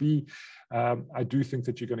point should be. I do think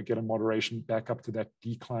that you're going to get a moderation back up to that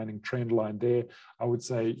declining trend line there. I would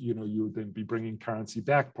say, you would then be bringing currency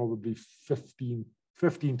back, probably 15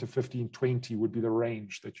 to 15.20 would be the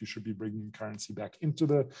range that you should be bringing currency back into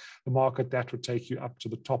the market. That would take you up to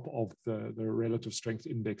the top of the relative strength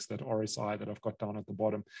index, that RSI that I've got down at the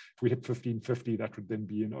bottom. If we hit 15.50, that would then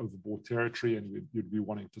be in overbought territory, and you'd be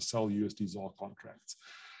wanting to sell USD ZAR contracts.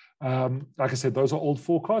 Like I said, those are old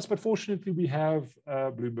forecasts, but fortunately we have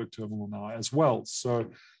Bloomberg Terminal now as well. So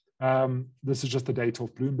this is just the data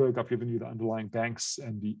of Bloomberg. I've given you the underlying banks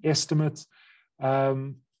and the estimates.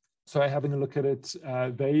 So having a look at it,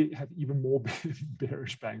 they have even more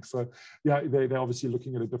bearish banks. So yeah, they're obviously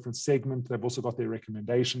looking at a different segment. They've also got their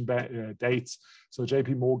recommendation dates. So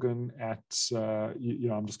JP Morgan at,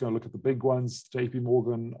 I'm just going to look at the big ones. JP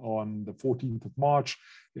Morgan on the 14th of March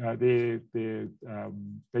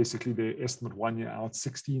basically their estimate 1 year out,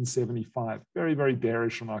 1675. Very, very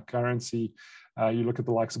bearish on our currency. You look at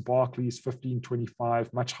the likes of Barclays,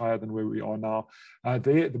 1525, much higher than where we are now.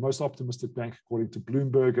 They're the most optimistic bank according to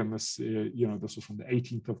Bloomberg, and this, this was from the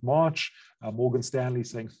 18th of March. Morgan Stanley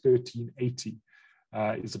saying 1380.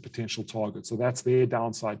 Is a potential target. So that's their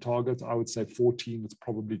downside target. I would say 14 is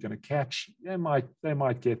probably going to catch. They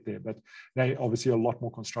might get there, but they obviously are a lot more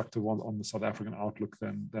constructive on the South African outlook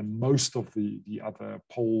than most of the other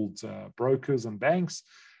polled brokers and banks.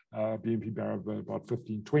 BNP Paribas about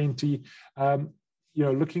 1520.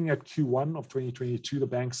 Looking at Q1 of 2022, the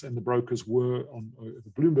banks and the brokers were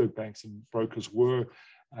the Bloomberg banks and brokers were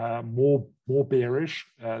more bearish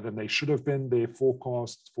than they should have been. Their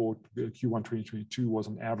forecast for Q1 2022 was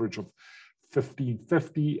an average of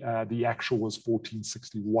 1550. The actual was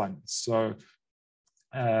 1461. So,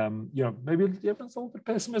 maybe everyone's a little bit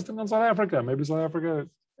pessimistic on South Africa. Maybe South Africa,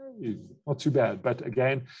 not too bad. But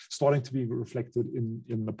again, starting to be reflected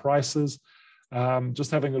in the prices.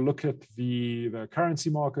 Just having a look at the currency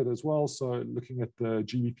market as well. So looking at the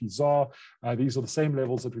GBP ZAR, these are the same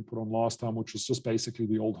levels that we put on last time, which was just basically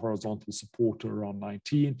the old horizontal support around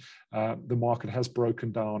 19. The market has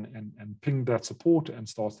broken down and pinged that support and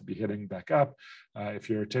starts to be heading back up. If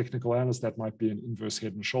you're a technical analyst, that might be an inverse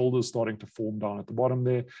head and shoulders starting to form down at the bottom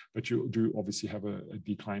there, but you do obviously have a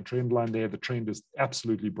decline trend line there. The trend is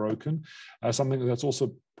absolutely broken. Something that's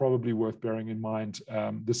also probably worth bearing in mind,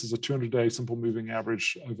 this is a 200-day simple moving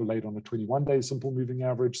average overlaid on a 21-day simple moving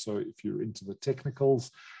average. So if you're into the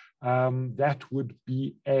technicals, that would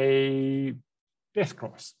be a death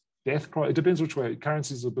cross. Death cross, it depends which way.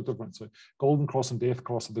 Currencies is a bit different. So golden cross and death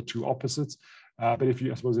cross are the two opposites. But I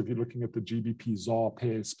suppose if you're looking at the GBP ZAR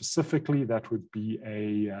pair specifically, that would be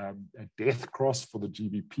a death cross for the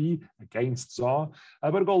GBP against ZAR,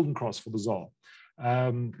 but a golden cross for the ZAR.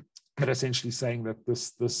 But essentially saying that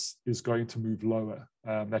this is going to move lower.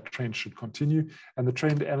 That trend should continue, and the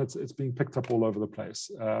trend, and it's being picked up all over the place.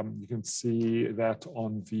 You can see that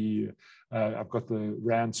on the, I've got the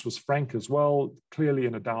Rand Swiss franc as well, clearly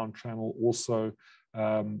in a down channel also.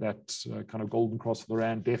 That kind of golden cross for the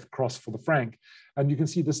Rand, death cross for the franc. And you can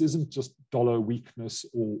see this isn't just dollar weakness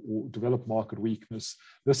or developed market weakness.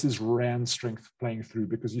 This is Rand strength playing through,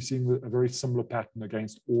 because you're seeing a very similar pattern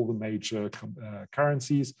against all the major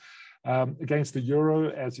currencies. Against the euro,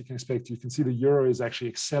 as you can expect, you can see the euro is actually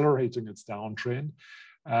accelerating its downtrend.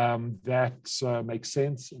 That makes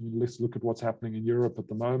sense. I mean, let's look at what's happening in Europe at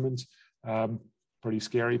the moment. Pretty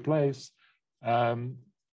scary place.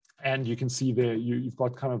 And you can see there, you've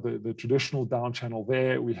got kind of the traditional down channel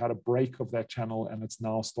there. We had a break of that channel, and it's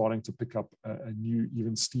now starting to pick up a new,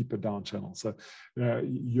 even steeper down channel. So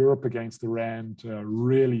Europe against the Rand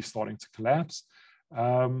really starting to collapse.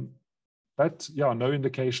 But yeah, no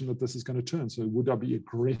indication that this is going to turn. So would I be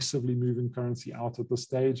aggressively moving currency out at this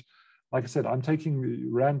stage? Like I said, I'm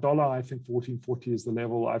taking Rand dollar. I think 1440 is the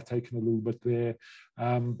level. I've taken a little bit there,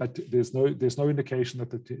 but there's no indication that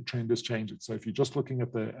the trend is changing. So if you're just looking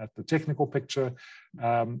at the technical picture,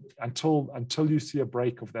 until you see a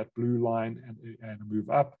break of that blue line and a move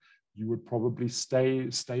up, you would probably stay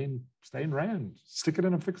in Rand. Stick it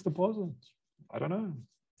in a fixed deposit. I don't know.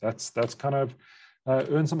 That's kind of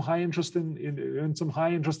earn some high interest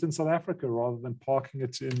in South Africa rather than parking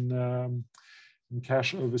it in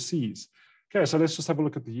cash overseas. Okay, so let's just have a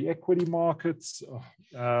look at the equity markets.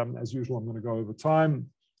 As usual, I'm going to go over time.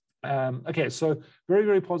 Okay, so very,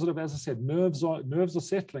 very positive. As I said, nerves are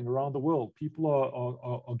settling around the world. People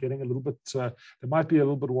are getting a little bit, they might be a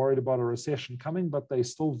little bit worried about a recession coming, but they're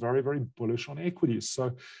still very, very bullish on equities.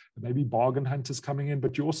 So maybe bargain hunters coming in,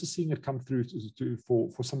 but you're also seeing it come through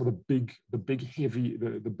for some of the big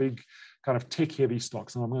kind of tech heavy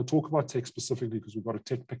stocks. And I'm going to talk about tech specifically because we've got a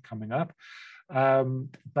tech pick coming up.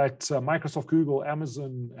 But Microsoft, Google,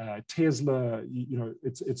 Amazon, Tesla,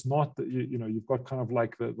 it's not that, you've got kind of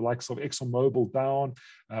like the likes of ExxonMobil down,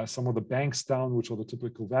 some of the banks down, which are the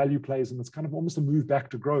typical value plays, and it's kind of almost a move back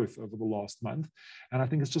to growth over the last month. And I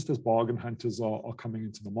think it's just as bargain hunters are coming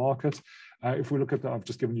into the market. If we look at I've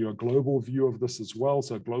just given you a global view of this as well,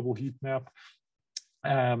 so a global heat map.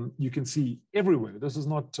 You can see everywhere. This is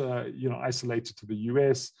not isolated to the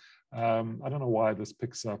US. I don't know why this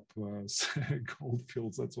picks up gold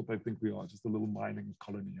fields. That's what they think we are, just a little mining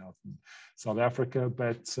colony out in South Africa.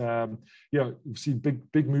 But we've seen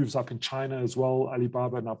big moves up in China as well.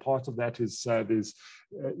 Alibaba. Now, part of that is there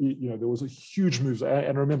was a huge move,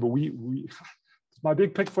 and remember, we my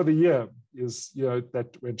big pick for the year is, that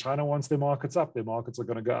when China wants their markets up, their markets are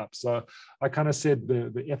going to go up. So I kind of said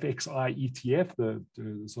the FXI ETF, the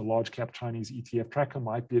large cap Chinese ETF tracker,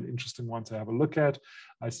 might be an interesting one to have a look at.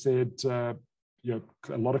 I said, a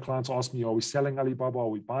lot of clients ask me, are we selling Alibaba? Are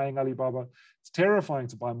we buying Alibaba? It's terrifying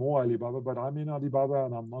to buy more Alibaba, but I'm in Alibaba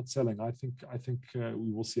and I'm not selling. I think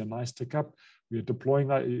we will see a nice tick up. We are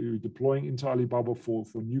deploying into Alibaba for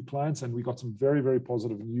new clients, and we got some very, very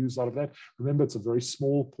positive news out of that. Remember, it's a very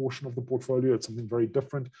small portion of the portfolio. It's something very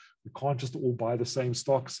different. We can't just all buy the same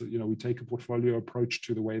stocks. We take a portfolio approach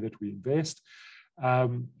to the way that we invest.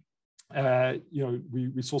 We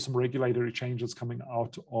saw some regulatory changes coming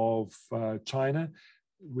out of China,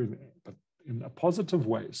 but in a positive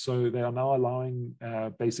way. So they are now allowing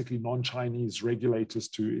basically non-Chinese regulators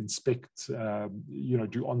to inspect,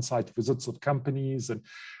 do on-site visits of companies, and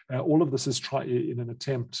all of this is in an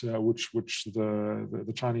attempt which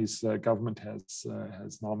the Chinese government has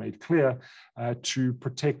now made clear to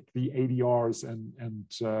protect the ADRs and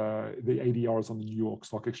the ADRs on the New York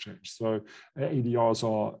Stock Exchange. So ADRs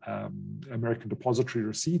are American Depository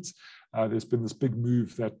Receipts. There's been this big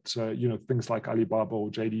move that things like Alibaba or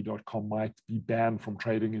JD.com might be banned from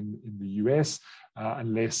trading in the US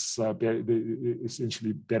unless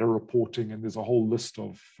essentially better reporting. And there's a whole list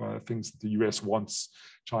of things that the US wants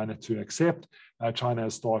China to accept. China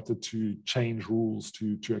has started to change rules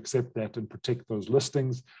to accept that and protect those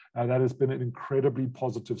listings. That has been an incredibly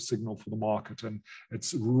positive signal for the market, and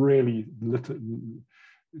it's really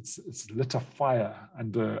it's lit a fire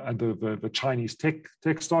under the Chinese tech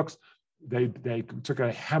stocks. They took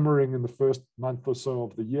a hammering in the first month or so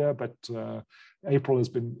of the year, but April has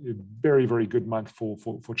been a very, very good month for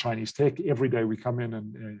Chinese tech. Every day we come in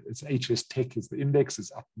and it's HS Tech is the index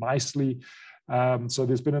is up nicely. So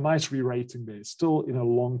there's been a nice re-rating there. Still in a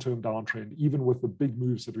long-term downtrend, even with the big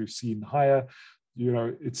moves that we've seen higher.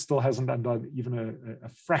 It still hasn't undone even a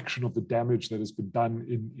fraction of the damage that has been done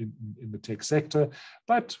in the tech sector.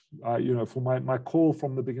 But, for my call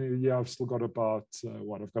from the beginning of the year, I've still got about,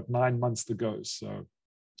 I've got 9 months to go. So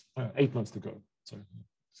 8 months to go. So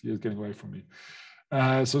it's getting away from me. So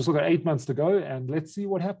I've still got 8 months to go, and let's see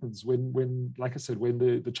what happens when like I said, when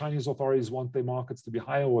the Chinese authorities want their markets to be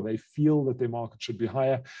higher, or they feel that their market should be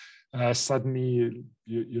higher, suddenly,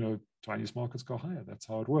 Chinese markets go higher. That's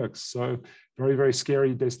how it works. So very, very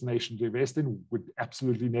scary destination to invest in. Would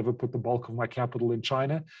absolutely never put the bulk of my capital in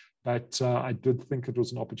China, but I did think it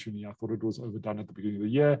was an opportunity. I thought it was overdone at the beginning of the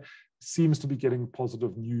year. Seems to be getting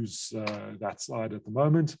positive news that side at the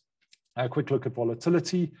moment. A quick look at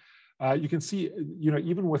volatility. You can see,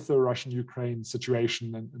 even with the Russian-Ukraine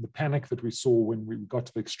situation and the panic that we saw when we got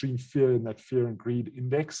to the extreme fear in that fear and greed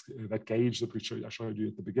index, that gauge that I showed you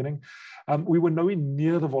at the beginning, we were nowhere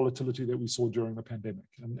near the volatility that we saw during the pandemic.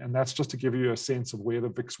 And that's just to give you a sense of where the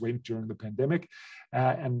VIX went during the pandemic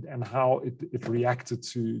and how it reacted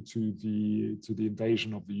to the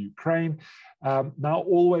invasion of the Ukraine. Now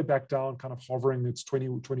all the way back down, kind of hovering, it's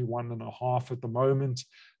 21.5 at the moment.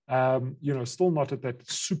 Still not at that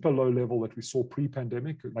super low level that we saw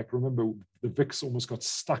pre-pandemic. Like, remember, the VIX almost got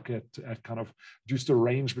stuck at kind of just a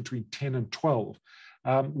range between 10 and 12.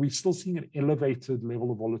 We're still seeing an elevated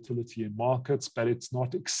level of volatility in markets, but it's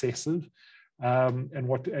not excessive. And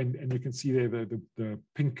you can see there the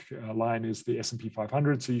pink line is the S&P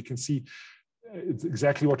 500. So you can see it's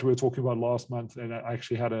exactly what we were talking about last month, and I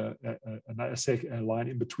actually had a line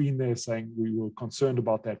in between there saying we were concerned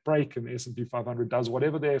about that break, and the S&P 500 does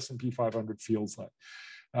whatever the S&P 500 feels like.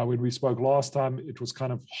 When we spoke last time, it was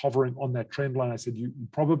kind of hovering on that trend line. I said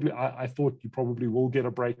I thought you probably will get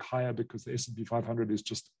a break higher because the S&P 500 is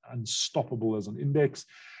just unstoppable as an index.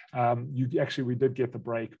 We did get the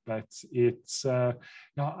break, but it's now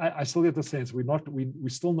I still get the sense we're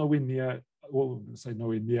still nowhere near. Well, say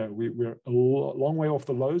nowhere near. We're a long way off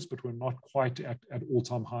the lows, but we're not quite at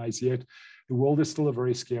all-time highs yet. The world is still a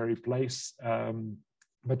very scary place.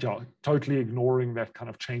 But yeah, totally ignoring that kind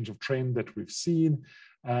of change of trend that we've seen.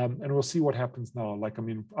 And we'll see what happens now.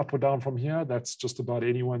 Up or down from here, that's just about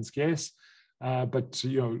anyone's guess. But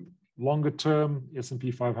longer term,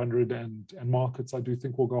 S&P 500 and markets, I do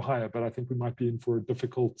think will go higher. But I think we might be in for a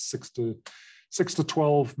difficult 6 to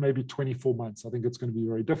 12, maybe 24 months. I think it's going to be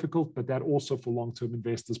very difficult, but that also for long-term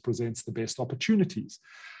investors presents the best opportunities.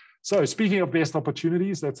 So speaking of best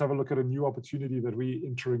opportunities, let's have a look at a new opportunity that we're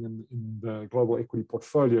entering in the global equity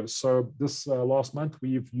portfolio. So this last month,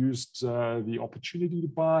 we've used the opportunity to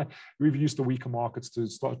buy. We've used the weaker markets to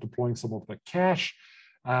start deploying some of the cash.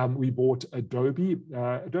 We bought Adobe.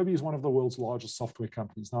 Adobe is one of the world's largest software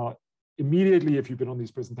companies. Now, immediately, if you've been on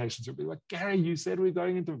these presentations, you'll be like, Gary, you said we're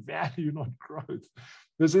going into value, not growth.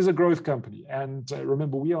 This is a growth company. And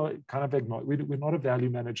remember, we are kind of agnostic. We're not a value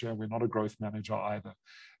manager and we're not a growth manager either.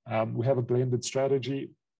 We have a blended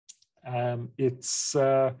strategy. It's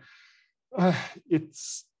a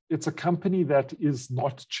company that is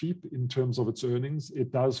not cheap in terms of its earnings.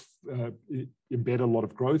 It does embed a lot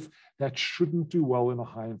of growth that shouldn't do well in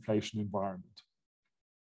a high inflation environment.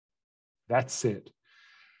 That said,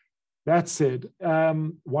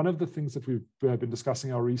 one of the things that we've been discussing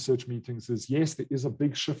in our research meetings is, yes, there is a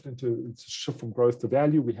big shift from growth to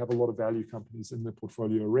value. We have a lot of value companies in the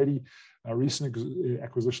portfolio already. Recent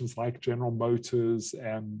acquisitions like General Motors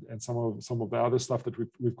and some of the other stuff that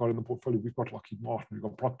we've got in the portfolio. We've got Lockheed Martin, we've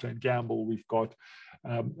got Procter and Gamble, we've got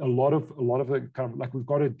a lot of the kind of like, we've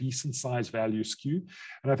got a decent size value skew.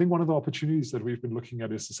 And I think one of the opportunities that we've been looking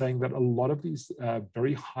at is saying that a lot of these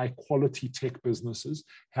very high quality tech businesses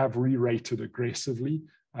have re-rated aggressively,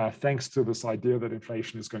 thanks to this idea that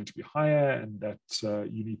inflation is going to be higher and that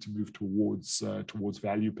you need to move towards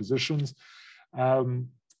value positions.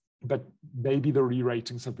 But maybe the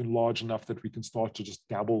re-ratings have been large enough that we can start to just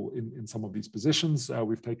dabble in some of these positions.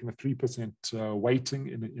 We've taken a 3% weighting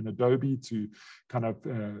in Adobe to kind of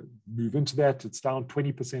move into that. It's down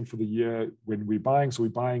 20% for the year when we're buying. So we're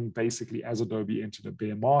buying basically as Adobe entered a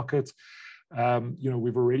bear market.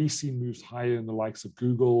 We've already seen moves higher in the likes of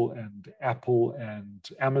Google and Apple and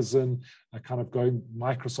Amazon, kind of going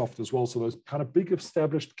Microsoft as well. So those kind of big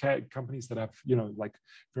established companies that have, like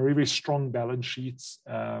very, very strong balance sheets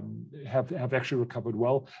have actually recovered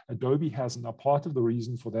well. Adobe hasn't. Now, part of the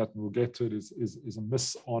reason for that, and we'll get to it, is a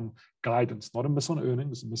miss on guidance, not a miss on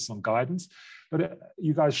earnings, a miss on guidance. But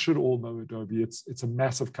you guys should all know Adobe. It's a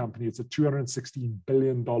massive company. It's a $216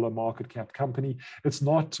 billion market cap company. It's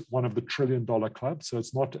not one of the $1 trillion club, so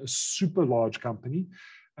it's not a super large company.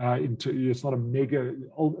 It's not a mega,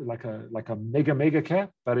 like a mega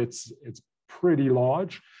cap, but it's pretty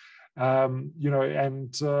large.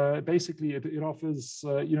 Basically it offers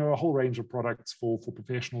a whole range of products for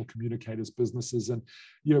professional communicators, businesses, and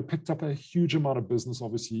picked up a huge amount of business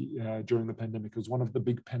obviously during the pandemic. It was one of the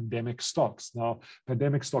big pandemic stocks. Now,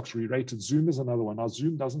 pandemic stocks re-rated. Zoom is another one. Now,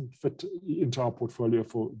 Zoom doesn't fit into our portfolio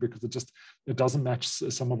because it doesn't match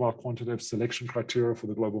some of our quantitative selection criteria for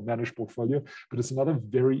the global managed portfolio, but it's another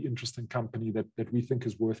very interesting company that we think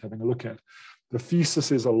is worth having a look at. The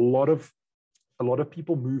thesis is a lot of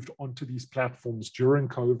people moved onto these platforms during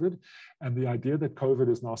COVID, and the idea that COVID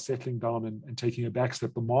is now settling down and taking a back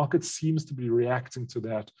step, the market seems to be reacting to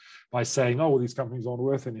that by saying, oh, well, these companies aren't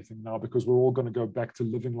worth anything now because we're all going to go back to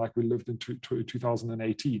living like we lived in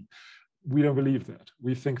 2018. We don't believe that.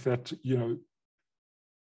 We think that, the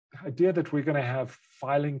idea that we're going to have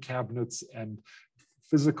filing cabinets and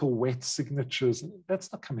physical wet signatures,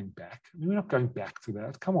 that's not coming back. I mean, we're not going back to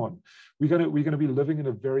that. Come on. We're going to be living in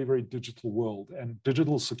a very, very digital world, and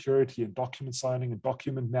digital security and document signing and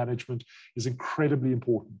document management is incredibly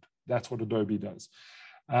important. That's what Adobe does.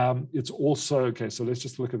 It's also, okay, so let's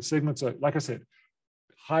just look at the segments. So like I said,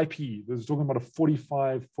 high PE. This is talking about a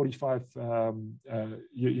 45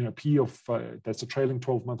 PE of, that's a trailing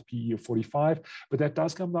 12-month PE of 45, but that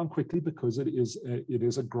does come down quickly because it is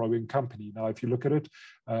a growing company. Now, if you look at it,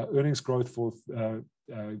 earnings growth for,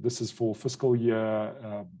 this is for fiscal year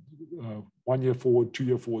 1 year forward, 2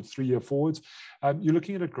 year forwards, 3 year forwards, you're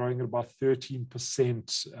looking at it growing at about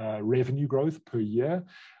 13% revenue growth per year.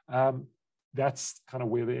 That's kind of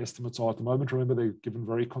where the estimates are at the moment. Remember, they've given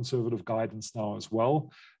very conservative guidance now as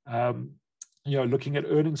well. Looking at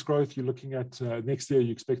earnings growth, you're looking at next year,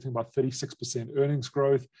 you're expecting about 36% earnings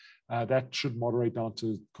growth. That should moderate down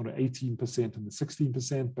to kind of 18% and the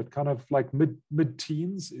 16%, but kind of like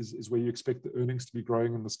mid-teens is where you expect the earnings to be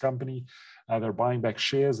growing in this company. They're buying back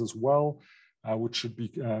shares as well, which should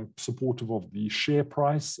be supportive of the share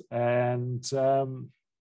price. And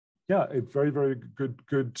a very, very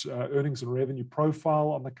good earnings and revenue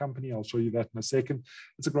profile on the company. I'll show you that in a second.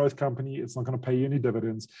 It's a growth company. It's not going to pay you any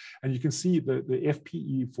dividends. And you can see the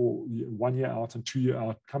FPE for 1 year out and 2 year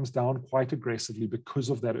out comes down quite aggressively because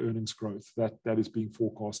of that earnings growth that is being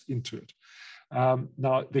forecast into it.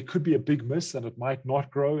 Now, there could be a big miss and it might not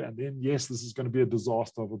grow. And then, yes, this is going to be a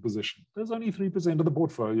disaster of a position. There's only 3% of the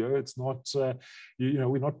portfolio. It's not,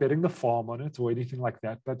 we're not betting the farm on it or anything like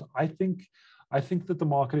that. But I think that the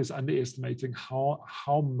market is underestimating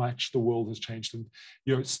how much the world has changed, and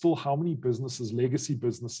still how many businesses, legacy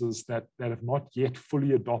businesses that have not yet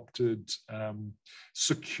fully adopted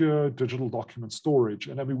secure digital document storage.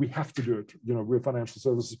 And I mean, we have to do it. We're a financial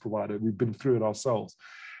services provider. We've been through it ourselves.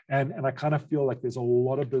 And I kind of feel like there's a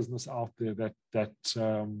lot of business out there that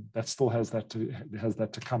still has that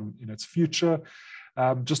to come in its future.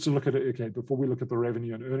 Just to look at it, okay, before we look at the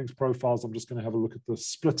revenue and earnings profiles, I'm just going to have a look at the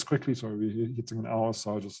splits quickly. So we're hitting an hour,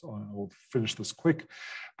 so I'll finish this quick.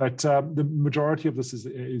 But the majority of this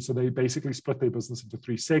is so they basically split their business into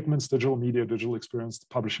 3 segments: digital media, digital experience,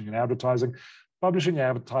 publishing and advertising. Publishing and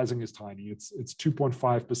advertising is tiny. It's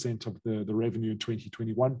 2.5% of the revenue in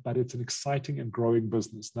 2021, but it's an exciting and growing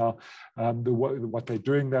business. Now, what they're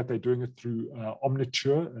doing it through an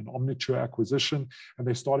Omniture acquisition, and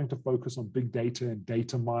they're starting to focus on big data and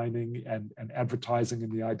data mining and advertising,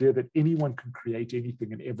 and the idea that anyone can create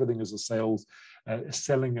anything and everything is a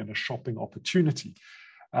selling and a shopping opportunity.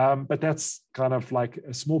 But that's kind of like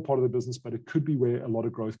a small part of the business, but it could be where a lot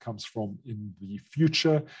of growth comes from in the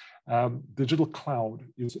future. Digital cloud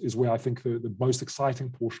is where I think the most exciting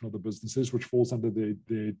portion of the business is, which falls under the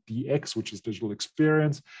DX, which is digital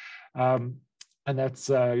experience. And that's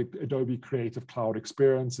Adobe Creative Cloud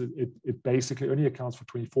Experience. It basically only accounts for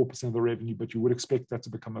 24% of the revenue, but you would expect that to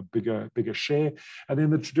become a bigger share. And then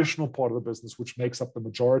the traditional part of the business, which makes up the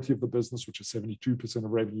majority of the business, which is 72% of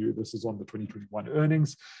revenue. This is on the 2021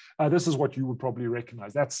 earnings. This is what you would probably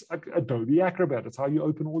recognize. That's Adobe Acrobat. It's how you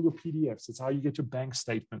open all your PDFs. It's how you get your bank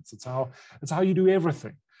statements. It's how you do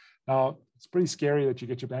everything. Now, it's pretty scary that you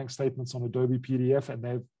get your bank statements on Adobe PDF,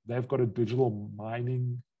 and they've got a digital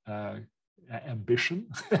mining ambition,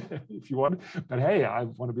 if you want. But hey, I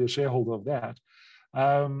want to be a shareholder of that.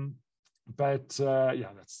 Yeah,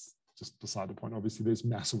 that's just beside the point. Obviously, there's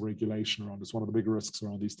massive regulation around. It's one of the bigger risks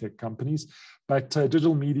around these tech companies. But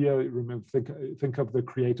digital media, remember, think of the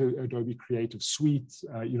Adobe Creative Suite.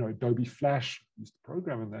 Adobe Flash. I used to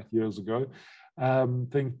program in that years ago.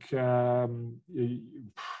 Think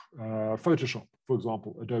Photoshop, for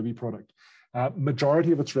example, Adobe product.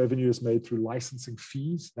 Majority of its revenue is made through licensing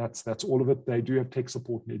fees. That's all of it. They do have tech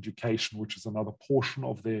support and education, which is another portion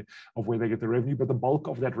of where they get the revenue. But the bulk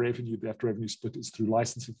of that revenue split is through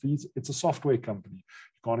licensing fees. It's a software company.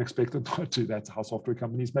 You can't expect it not to. That's how software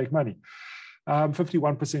companies make money.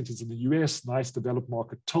 51% is in the US, nice developed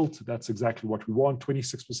market tilt. That's exactly what we want.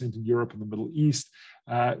 26% in Europe and the Middle East.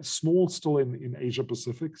 Small still in Asia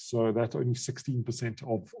Pacific, so that's only 16%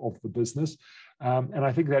 of the business. And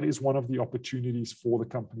I think that is one of the opportunities for the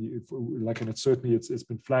company. And it's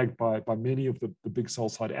been flagged by many of the big sell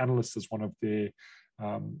side analysts as one of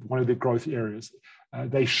their growth areas.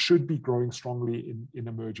 They should be growing strongly in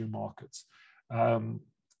emerging markets.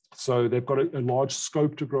 So they've got a large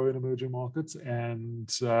scope to grow in emerging markets,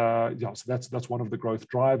 and so that's one of the growth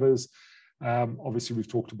drivers. Obviously, we've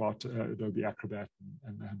talked about Adobe Acrobat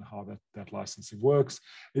and how that licensing works.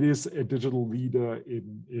 It is a digital leader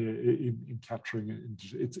in capturing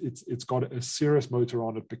it. It's got a serious moat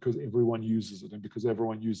around it because everyone uses it, and because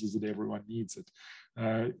everyone uses it, everyone needs it.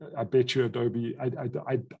 I bet you Adobe,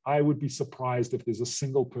 I would be surprised if there's a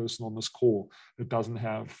single person on this call that doesn't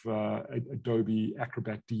have Adobe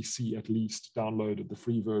Acrobat DC at least downloaded, the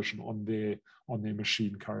free version on their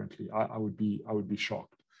machine currently. I would be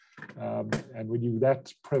shocked. And when you're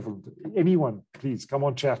that prevalent, anyone, please come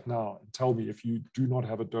on chat now and tell me if you do not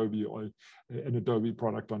have Adobe or an Adobe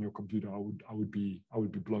product on your computer. I would be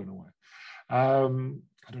blown away. I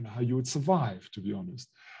don't know how you would survive, to be honest.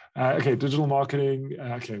 Okay, digital marketing.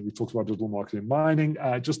 Okay, we talked about digital marketing mining.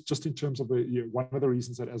 Just in terms of one of the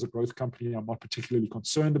reasons that as a growth company, I'm not particularly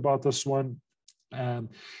concerned about this one.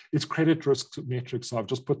 It's credit risk metrics. So I've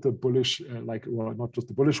just put the bullish, not just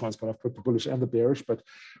the bullish ones, but I've put the bullish and the bearish. But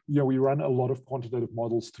we run a lot of quantitative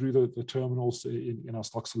models through the terminals in our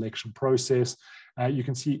stock selection process. You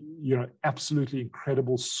can see absolutely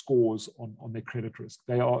incredible scores on their credit risk.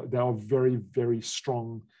 They are very, very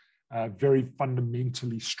strong. Very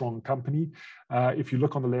fundamentally strong company. If you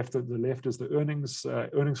look on the left is the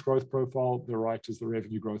earnings growth profile. The right is the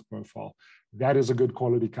revenue growth profile. That is a good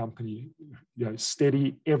quality company.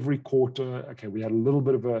 Steady every quarter. Okay, we had a little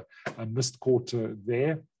bit of a missed quarter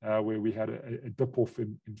there where we had a dip off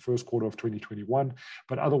in first quarter of 2021.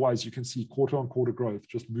 But otherwise, you can see quarter on quarter growth,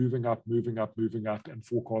 just moving up, and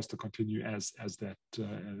forecast to continue as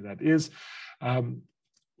that is.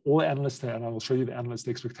 All analysts, and I will show you the analyst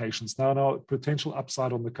expectations. Now, potential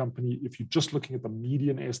upside on the company, if you're just looking at the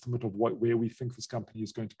median estimate of where we think this company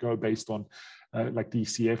is going to go based on like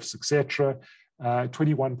DCFs, etc.,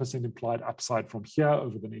 21% implied upside from here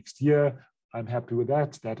over the next year. I'm happy with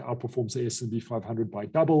that. That outperforms the S&P 500 by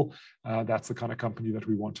double. That's the kind of company that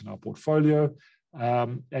we want in our portfolio.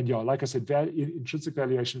 And like I said, intrinsic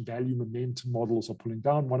valuation, value momentum models are pulling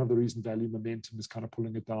down. One of the reasons value momentum is kind of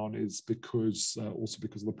pulling it down is because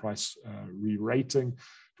of the price re-rating.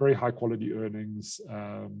 very high quality earnings.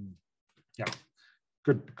 Yeah,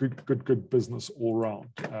 good business all around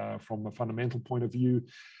from a fundamental point of view.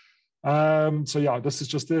 So yeah, this is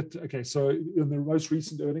just it. Okay, so in the most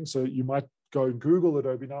recent earnings, so you might go and Google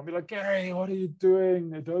Adobe now and be like, Gary, what are you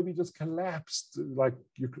doing? Adobe just collapsed. Like,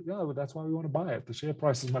 well, that's why we want to buy it. The share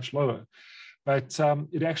price is much lower. But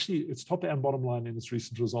its top and bottom line in its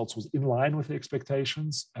recent results was in line with the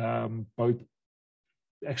expectations. Both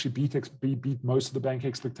actually beat most of the bank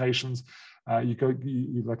expectations.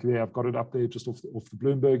 Like there, I've got it up there just off the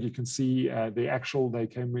Bloomberg. You can see they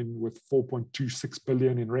came in with 4.26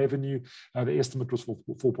 billion in revenue. The estimate was for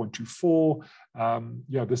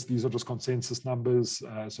 4.24. These are just consensus numbers,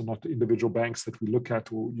 so not individual banks that we look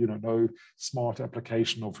at, or no smart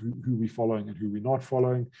application of who we're following and who we're not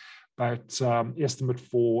following. But estimate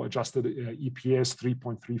for adjusted EPS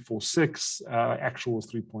 3.346, actual was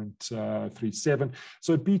 3.37.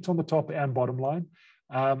 So it beat on the top and bottom line.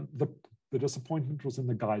 The disappointment was in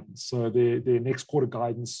the guidance. So their next quarter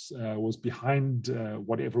guidance was behind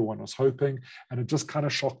what everyone was hoping, and it just kind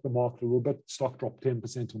of shocked the market a little bit. Stock dropped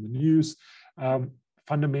 10% on the news.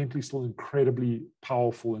 Fundamentally, still incredibly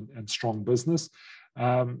powerful and strong business.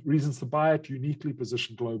 Reasons to buy it: uniquely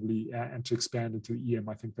positioned globally and to expand into the EM.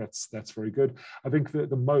 I think that's very good. I think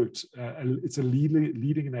the moat, it's a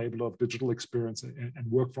leading enabler of digital experience and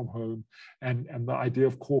work from home, and the idea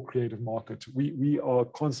of core creative market. We are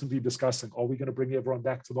constantly discussing: are we going to bring everyone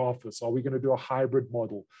back to the office? Are we going to do a hybrid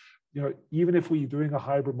model? Even if we're doing a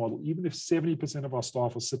hybrid model, even if 70% of our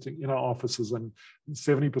staff are sitting in our offices and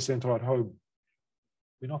 70% are at home,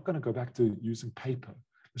 we're not going to go back to using paper.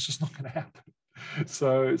 It's just not going to happen.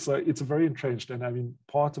 So it's a very entrenched, and I mean,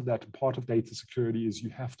 part of data security is you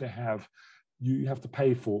have to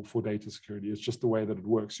pay for data security. It's just the way that it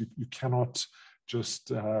works. You cannot just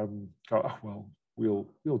go, oh, well,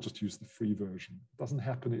 we'll just use the free version. It doesn't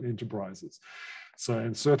happen in enterprises. So,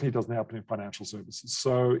 and certainly doesn't happen in financial services.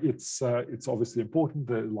 So it's obviously important.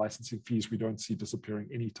 The licensing fees we don't see disappearing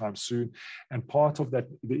anytime soon. And part of that,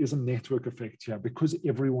 there is a network effect here because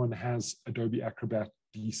everyone has Adobe Acrobat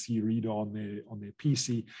DC reader on their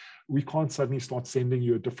PC. We can't suddenly start sending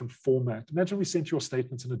you a different format. Imagine we sent your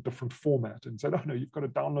statements in a different format and said, oh no, you've got to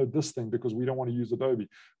download this thing because we don't want to use Adobe.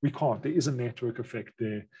 We can't. There is a network effect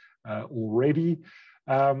there already.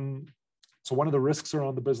 So one of the risks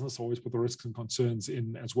around the business, always put the risks and concerns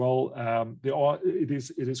in as well. It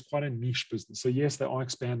is quite a niche business. So yes, they are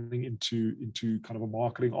expanding into kind of a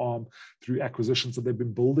marketing arm through acquisitions, and they've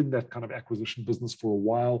been building that kind of acquisition business for a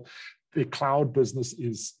while. Their cloud business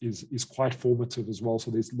is quite formative as well.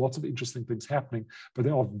 So there's lots of interesting things happening, but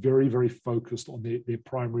they are very, very focused on their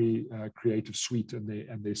primary creative suite and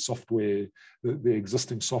their software, the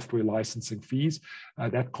existing software licensing fees.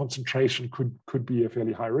 That concentration could be a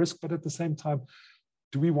fairly high risk, but at the same time,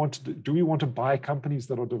 do we want to buy companies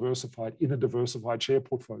that are diversified in a diversified share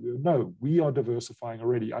portfolio? No, we are diversifying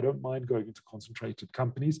already. I don't mind going into concentrated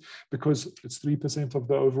companies because it's 3% of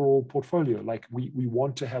the overall portfolio. Like we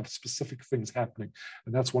want to have specific things happening.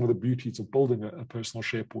 And that's one of the beauties of building a personal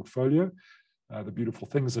share portfolio, the beautiful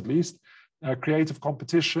things at least. Creative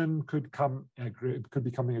competition could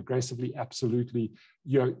be coming aggressively. Absolutely,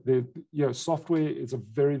 software is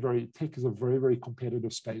tech is a very, very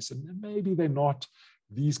competitive space, and maybe they're not.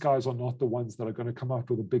 These guys are not the ones that are going to come out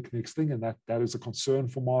with a big next thing, and that is a concern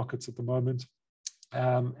for markets at the moment.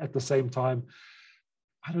 At the same time,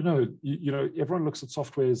 I don't know. Everyone looks at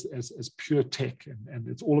software as pure tech, and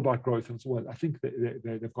it's all about growth. And so I think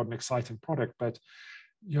they've got an exciting product, but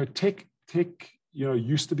tech.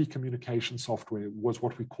 Used to be communication software was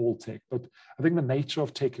what we call tech, but I think the nature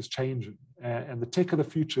of tech is changing, and the tech of the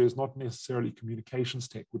future is not necessarily communications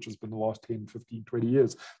tech, which has been the last 10, 15, 20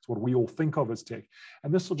 years. It's what we all think of as tech,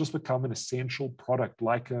 and this will just become an essential product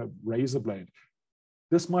like a razor blade.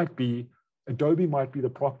 Adobe might be the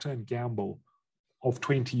Procter & Gamble of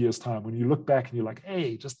 20 years time. When you look back and you're like,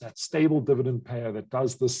 hey, just that stable dividend payer that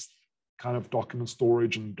does this kind of document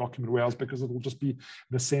storage and document warehouse, because it will just be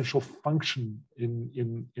an essential function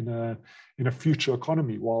in a future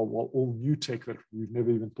economy, while all new tech that we've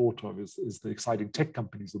never even thought of is the exciting tech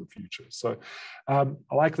companies of the future. So I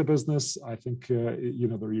like the business. I think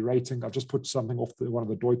the re-rating, I've just put something off one of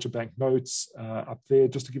the Deutsche Bank notes up there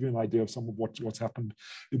just to give you an idea of some of what's happened,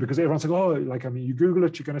 because everyone's like, you Google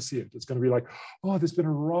it, you're going to see it. It's going to be like, oh, there's been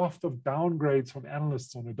a raft of downgrades from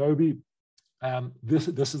analysts on Adobe.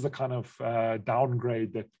 This is the kind of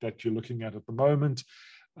downgrade that you're looking at the moment.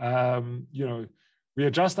 We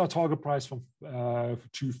adjust our target price to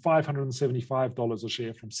 $575 a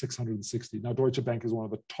share from $660. Now, Deutsche Bank is one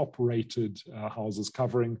of the top-rated houses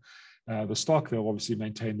covering the stock. They'll obviously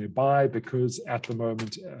maintain their buy because at the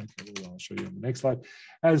moment, okay, well, I'll show you on the next slide.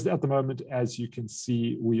 At the moment, as you can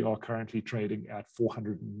see, we are currently trading at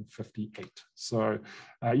 458. So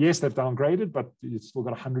yes, they've downgraded, but it's still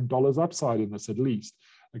got $100 upside in this at least.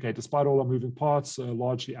 Okay, despite all our moving parts,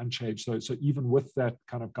 largely unchanged. So even with that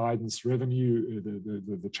kind of guidance revenue,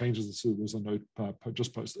 the changes, there was a note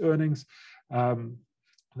just post earnings.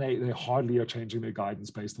 They hardly are changing their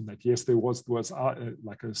guidance based on that. Yes, there was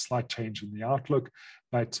like a slight change in the outlook,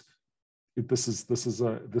 but this is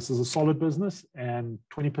a solid business, and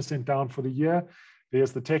 20% down for the year.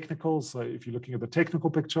 There's the technicals. So if you're looking at the technical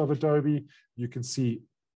picture of Adobe, you can see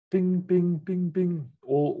bing, bing, bing, bing,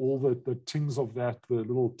 all the tings of that, the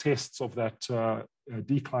little tests of that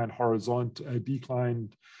declined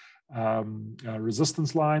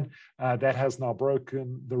resistance line that has now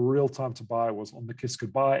broken. The real time to buy was on the kiss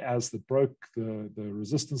goodbye as it broke the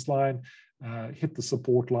resistance line, hit the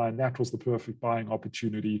support line. That was the perfect buying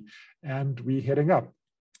opportunity, and we're heading up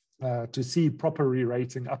to see proper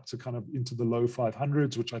re-rating up to kind of into the low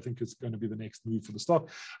 500s, which I think is going to be the next move for the stock.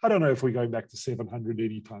 I don't know if we're going back to 700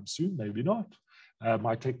 anytime soon. Maybe not.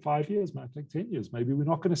 Might take 5 years, might take 10 years. Maybe we're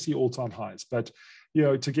not going to see all-time highs. But you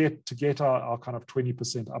know, to get our kind of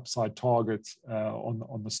 20% upside target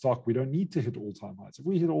on the stock, we don't need to hit all-time highs. If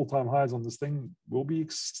we hit all-time highs on this thing,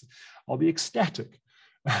 I'll be ecstatic.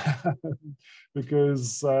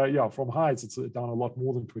 Because yeah, from highs it's down a lot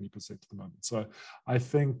more than 20% at the moment. So I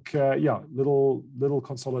think yeah, little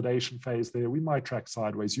consolidation phase there. We might track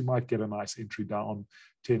sideways. You might get a nice entry down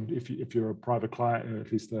 10 if you're a private client,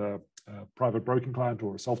 at least a private broking client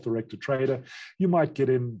or a self-directed trader. You might get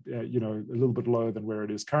in you know, a little bit lower than where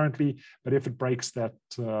it is currently, but if it breaks that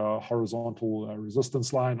horizontal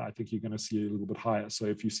resistance line, I think you're going to see a little bit higher. So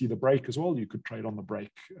if you see the break as well, you could trade on the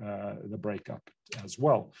break up as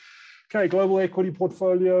well. Okay, global equity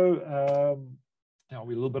portfolio. Now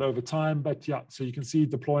we're a little bit over time, but yeah, so you can see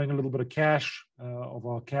deploying a little bit of cash of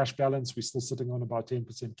our cash balance. We're still sitting on about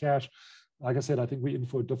 10% cash. Like I said, I think we're in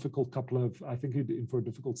for a difficult I think we're in for a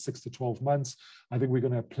difficult 6 to 12 months. I think we're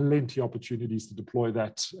going to have plenty of opportunities to deploy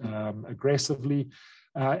that aggressively.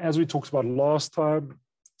 As we talked about last time,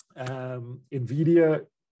 NVIDIA,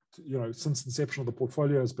 you know, since inception of the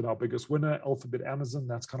portfolio has been our biggest winner. Alphabet, Amazon,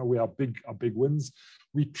 that's kind of where our big wins.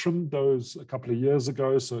 We trimmed those a couple of years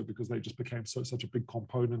ago, so because they just became such a big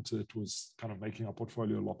component, it was kind of making our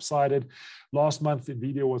portfolio lopsided. Last month,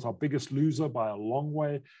 NVIDIA was our biggest loser by a long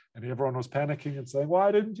way, and everyone was panicking and saying,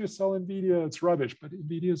 "Why didn't you sell NVIDIA? It's rubbish." But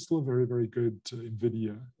NVIDIA is still a very good.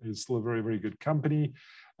 NVIDIA is still a very good company.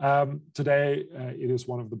 Today, it is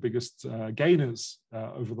one of the biggest gainers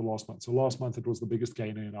over the last month. So last month, it was the biggest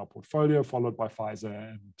gainer in our portfolio, followed by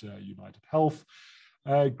Pfizer and United Health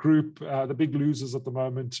Group. The big losers at the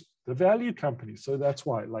moment, the value companies. So that's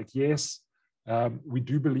why, like, yes, we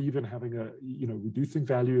do believe in having we do think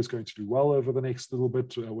value is going to do well over the next little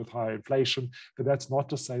bit with higher inflation, but that's not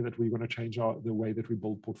to say that we're going to change the way that we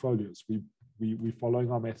build portfolios. We're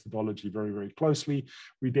following our methodology very closely.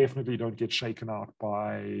 We definitely don't get shaken out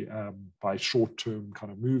by short-term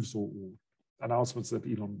kind of moves or announcements that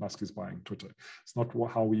Elon Musk is buying Twitter. It's not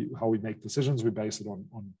how we make decisions. We base it on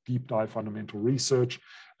deep dive fundamental research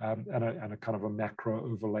and a kind of a macro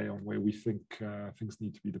overlay on where we think things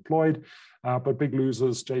need to be deployed. But big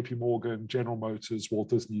losers, JP Morgan, General Motors, Walt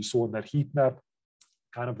Disney, you saw in that heat map,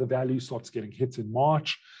 kind of the value starts getting hit in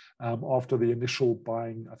March after the initial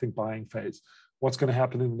buying phase. What's going to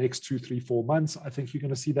happen in the next 2, 3, 4 months? I think you're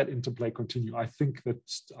going to see that interplay continue. I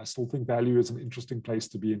still think value is an interesting place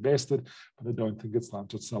to be invested, but I don't think it's time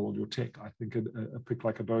to sell all your tech. I think a pick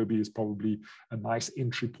like Adobe is probably a nice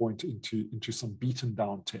entry point into some beaten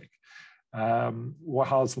down tech.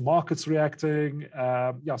 How's the markets reacting?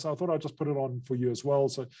 Yeah, so I thought I'd just put it on for you as well.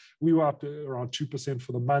 So we were up to around 2%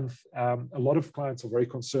 for the month. A lot of clients are very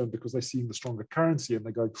concerned because they're seeing the stronger currency and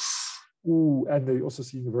they go, ooh, and they're also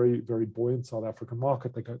seeing a very buoyant South African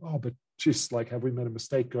market. They go, oh, but just like, have we made a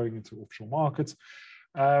mistake going into offshore markets?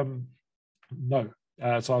 No.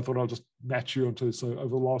 So I thought I'll just match you onto. So over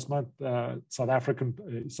the last month, South Africa,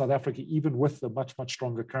 even with the much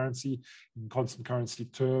stronger currency in constant currency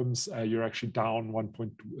terms, you're actually down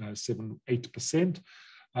 1.78%.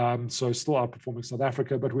 So still outperforming South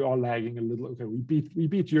Africa, but we are lagging a little. Okay, we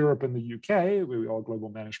beat Europe and the UK, where we are a global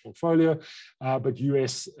managed portfolio, but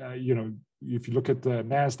US, you know, if you look at the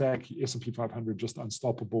Nasdaq, S&P 500, just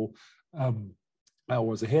unstoppable.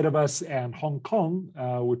 Was ahead of us, and Hong Kong,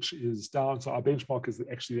 which is down. So our benchmark is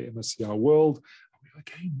actually the MSCI World.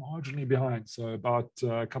 again, marginally behind. So about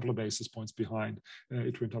a couple of basis points behind.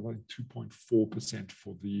 It went up by 2.4%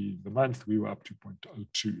 for the month. We were up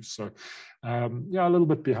 2.02. So yeah, a little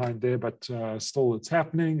bit behind there, but still it's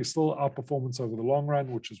happening. It's still outperformance over the long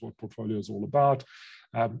run, which is what portfolio is all about.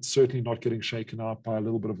 Certainly not getting shaken out by a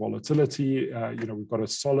little bit of volatility. We've got a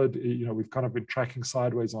solid, we've kind of been tracking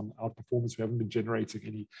sideways on outperformance. We haven't been generating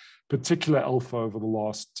any particular alpha over the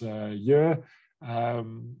last year.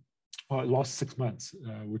 Last 6 months,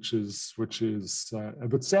 which is a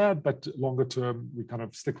bit sad, but longer term, we kind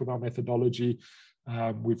of stick with our methodology.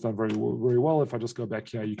 We've done very well. If I just go back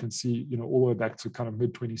here, you can see, all the way back to kind of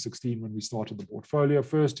mid 2016 when we started the portfolio.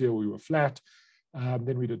 First year we were flat.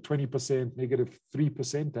 Then we did 20%, negative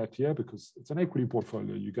 3% that year, because it's an equity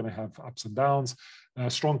portfolio. You're going to have ups and downs.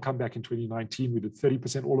 Strong comeback in 2019. We did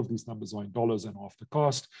 30%. All of these numbers are in dollars and after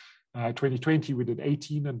cost. 2020, we did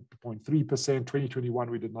 18.3%. 2021,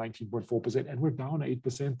 we did 19.4%. And we're down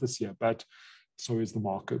 8% this year. But so is the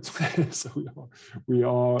market. So we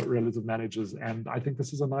are relative managers. And I think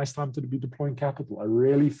this is a nice time to be deploying capital. I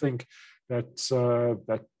really think that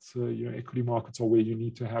equity markets are where you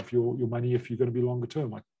need to have your money if you're going to be longer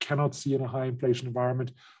term. I cannot see in a high inflation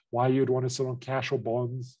environment why you'd want to sit on cash or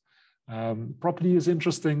bonds. Property is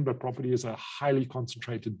interesting, but property is a highly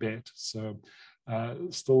concentrated bet. So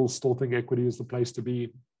still think equity is the place to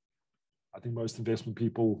be. I think most investment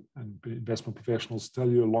people and investment professionals tell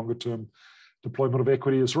you a longer term deployment of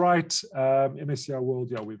equity is right. MSCI World,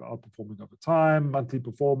 yeah, we've outperforming over time. Monthly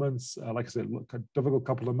performance, like I said, look, a difficult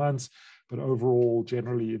couple of months, but overall,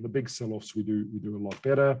 generally in the big sell-offs, we do a lot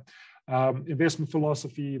better. Investment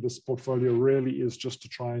philosophy, this portfolio really is just to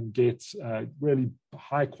try and get really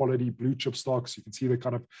high quality blue chip stocks. You can see the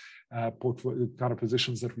kind of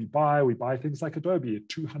positions that we buy. We buy things like Adobe, a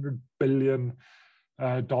 $200 billion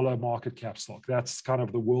market cap stock. That's kind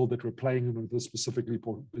of the world that we're playing in with this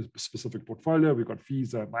specific portfolio. We've got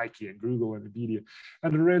Visa, Nike, and Google and Nvidia,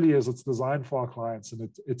 and it really is. It's designed for our clients, and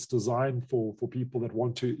it's designed for people that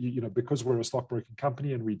want to, because we're a stockbroking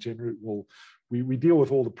company and we deal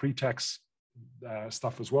with all the pre-tax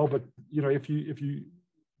stuff as well. But if you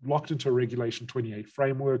locked into a Regulation 28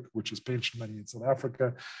 framework, which is pension money in South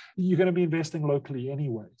Africa, you're going to be investing locally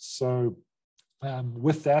anyway. So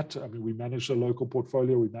with that, I mean, we manage a local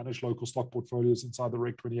portfolio, we manage local stock portfolios inside the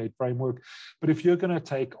Reg 28 framework. But if you're going to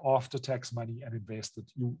take after-tax money and invest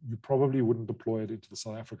it, you probably wouldn't deploy it into the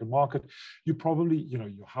South African market. You probably, your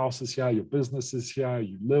house is here, your business is here,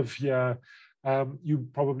 you live here. You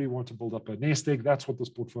probably want to build up a nest egg. That's what this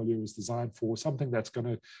portfolio is designed for. Something that's going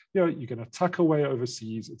to, you're going to tuck away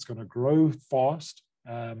overseas. It's going to grow fast.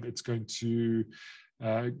 It's going to,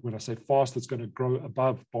 when I say fast, it's going to grow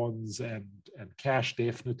above bonds and cash,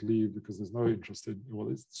 definitely, because there's no interest in,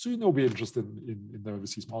 well, soon there'll be interest in the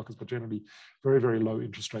overseas markets, but generally very, very low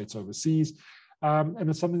interest rates overseas. And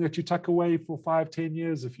it's something that you tuck away for 5-10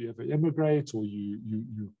 years. If you ever immigrate, or you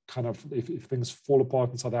kind of, if things fall apart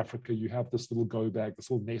in South Africa, you have this little go bag, this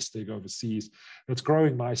little nest egg overseas that's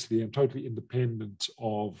growing nicely and totally independent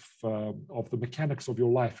of the mechanics of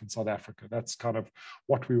your life in South Africa. That's kind of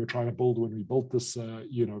what we were trying to build when we built this,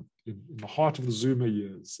 in the heart of the Zuma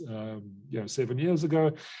years, 7 years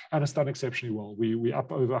ago, and it's done exceptionally well. We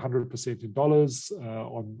up over 100% in dollars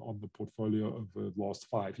on the portfolio over the last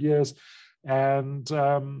 5 years. And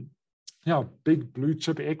big blue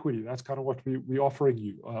chip equity. That's kind of what we're offering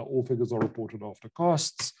you. All figures are reported after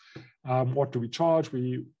costs. What do we charge?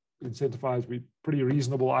 We incentivize. We're pretty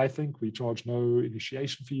reasonable, I think. We charge no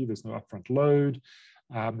initiation fee. There's no upfront load.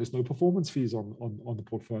 There's no performance fees on the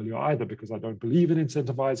portfolio either, because I don't believe in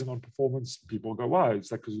incentivizing on performance. People go, why? Is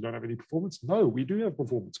that because you don't have any performance? No, we do have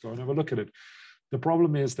performance. Go and have a look at it. The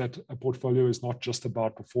problem is that a portfolio is not just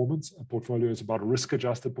about performance. A portfolio is about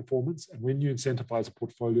risk-adjusted performance. And when you incentivize a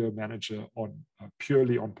portfolio manager on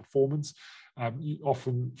purely on performance, you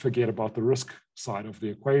often forget about the risk side of the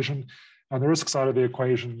equation. And the risk side of the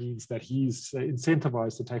equation means that he's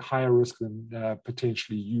incentivized to take higher risk than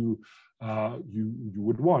potentially you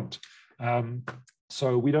would want.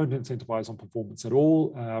 So we don't incentivize on performance at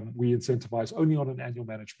all. We incentivize only on an annual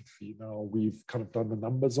management fee. Now, we've kind of done the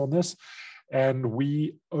numbers on this, and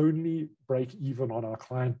we only break even on our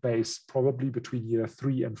client base probably between year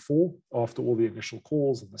 3 and 4, after all the initial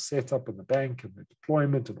calls and the setup and the bank and the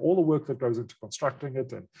deployment and all the work that goes into constructing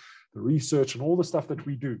it and the research and all the stuff that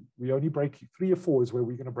we do. We only break 3 or 4 is where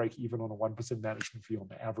we're going to break even on a 1% management fee on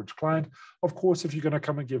the average client. Of course, if you're going to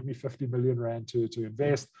come and give me 50 million rand to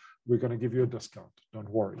invest, we're going to give you a discount. Don't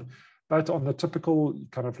worry. But on the typical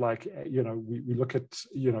kind of like, we look at,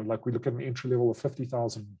 we look at an entry level of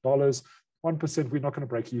 $50,000. 1%, we're not going to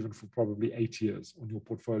break even for probably 8 years on your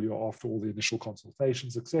portfolio after all the initial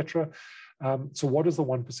consultations, etc. So what does the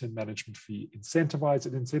 1% management fee incentivize?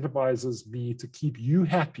 It incentivizes me to keep you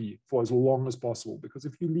happy for as long as possible, because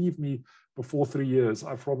if you leave me before 3 years,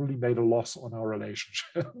 I've probably made a loss on our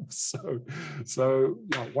relationship. So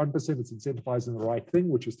 1% is incentivizing the right thing,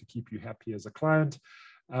 which is to keep you happy as a client.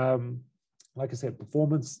 Like I said,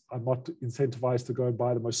 performance, I'm not incentivized to go and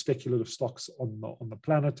buy the most speculative stocks on the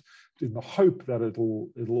planet in the hope that it'll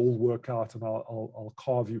all work out and I'll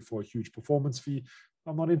carve you for a huge performance fee.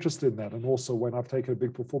 I'm not interested in that. And also, when I've taken a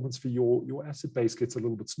big performance fee, your asset base gets a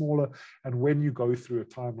little bit smaller. And when you go through a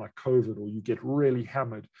time like COVID, or you get really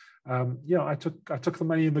hammered, I took the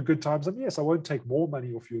money in the good times. And yes, I won't take more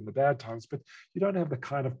money off you in the bad times, but you don't have the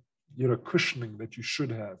kind of cushioning that you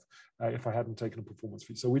should have if I hadn't taken a performance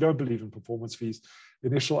fee. So we don't believe in performance fees.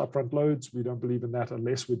 Initial upfront loads, we don't believe in that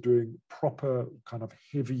unless we're doing proper kind of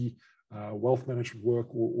heavy wealth management work,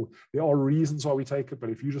 or there are reasons why we take it, but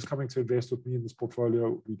if you're just coming to invest with me in this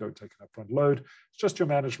portfolio, we don't take an upfront load. It's just your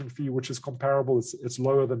management fee, which is comparable. It's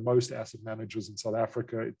lower than most asset managers in South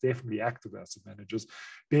Africa. Definitely active asset managers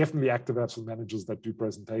that do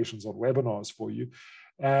presentations on webinars for you.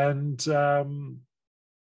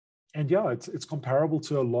 And yeah, it's comparable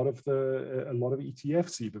to a lot of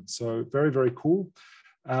ETFs even. So very, very cool.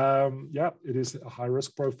 Yeah, it is a high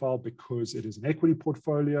risk profile because it is an equity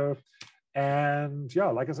portfolio. And yeah,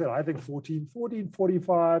 like I said, I think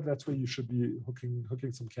 14.45, that's where you should be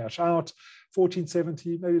hooking some cash out.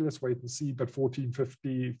 14.70, maybe let's wait and see, but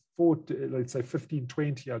 14.50, let's say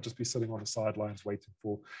 15.20, I'll just be sitting on the sidelines waiting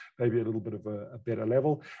for maybe a little bit of a better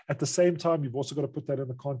level. At the same time, you've also got to put that in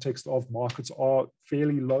the context of markets are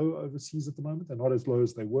fairly low overseas at the moment. They're not as low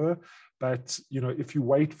as they were, but if you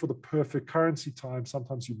wait for the perfect currency time,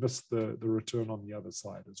 sometimes you miss the return on the other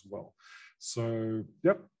side as well. So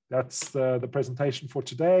yep, that's the presentation for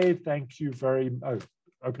today. Thank you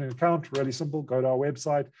opening an account, really simple. Go to our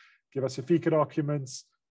website, give us your FICA documents,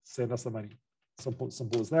 send us the money. Simple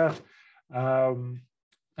as that.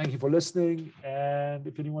 Thank you for listening. And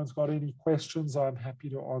if anyone's got any questions, I'm happy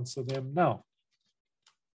to answer them now.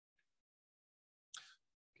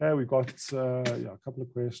 Okay, we've got a couple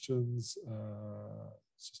of questions.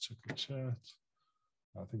 Let's just check the chat.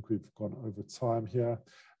 I think we've gone over time here.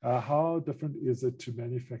 How different is it to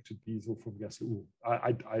manufacture diesel from gasoline?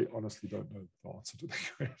 I honestly don't know the answer to the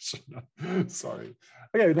question. Sorry.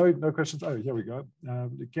 Okay, no questions. Oh, here we go.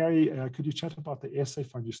 Gary, could you chat about the SA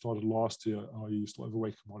fund you started last year? Are you still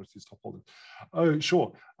overweight commodities top holders? Oh,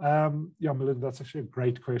 sure. Yeah, Melinda, that's actually a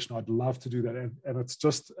great question. I'd love to do that. And it's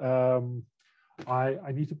just,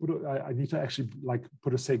 I need to actually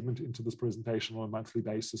put a segment into this presentation on a monthly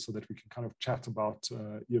basis so that we can kind of chat about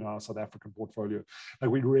our South African portfolio. Like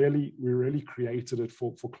we really created it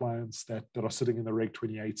for clients that are sitting in the Reg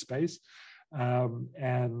 28 space.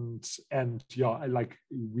 And yeah,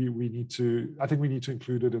 we need to, I think we need to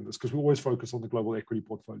include it in this because we always focus on the global equity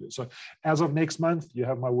portfolio. So as of next month, you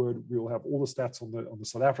have my word, we will have all the stats on the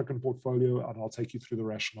South African portfolio, and I'll take you through the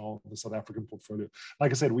rationale of the South African portfolio.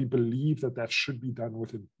 Like I said, we believe that should be done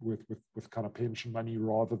with kind of pension money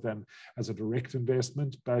rather than as a direct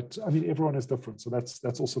investment. But I mean, everyone is different, so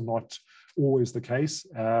that's also not always the case.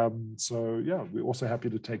 So yeah, we're also happy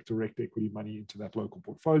to take direct equity money into that local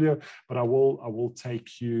portfolio. But I will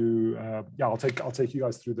take you. I'll take you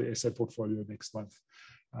guys through the SA portfolio next month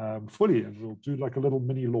fully, and we'll do like a little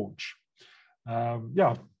mini launch.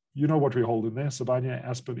 Yeah, you know what we hold in there: Sibanye,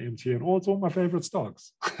 Aspen, MTN. It's all my favorite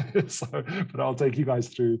stocks. So, but I'll take you guys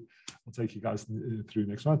through. I'll take you guys through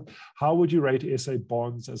next month. How would you rate SA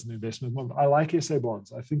bonds as an investment? I like SA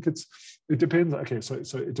bonds. I think it depends. Okay,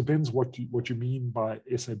 so it depends what you mean by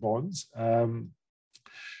SA bonds.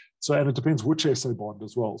 So, and it depends which SA bond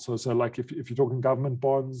as well. So like if you're talking government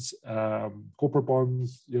bonds, corporate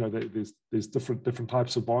bonds, there's different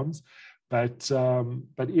types of bonds. But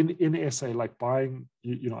in SA, like buying,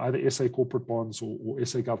 either SA corporate bonds or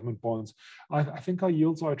SA government bonds, I think our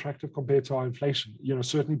yields are attractive compared to our inflation.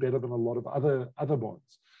 Certainly better than a lot of other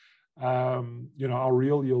bonds. Our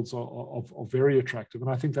real yields are very attractive, and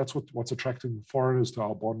I think that's what's attracting foreigners to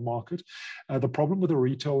our bond market. The problem with a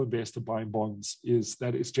retail investor buying bonds is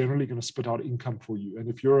that it's generally going to spit out income for you, and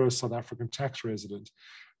if you're a South African tax resident,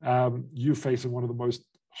 you're facing one of the most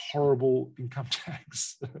horrible income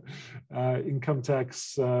tax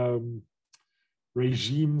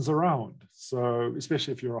regimes around. So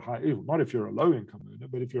especially if you're not if you're a low income earner,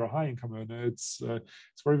 but if you're a high income earner, it's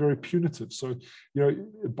very, very punitive. So that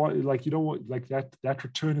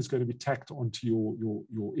return is going to be tacked onto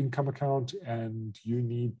your income account, and you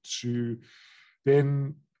need to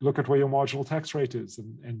then look at where your marginal tax rate is.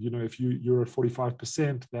 And you know, if you're at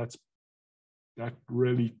 45%, that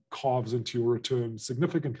really carves into your return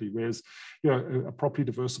significantly. Whereas, you know, a properly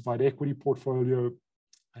diversified equity portfolio,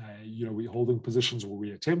 you know, we're holding positions, or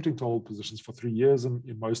we're attempting to hold positions for 3 years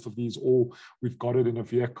in most of these, or we've got it in a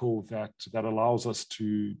vehicle that allows us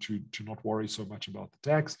to not worry so much about the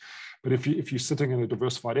tax. But if you're sitting in a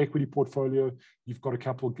diversified equity portfolio, you've got a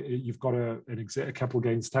capital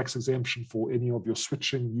gains tax exemption for any of your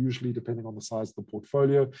switching, usually depending on the size of the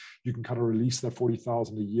portfolio. You can kind of release that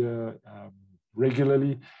 40,000 a year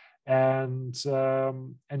regularly. And yeah,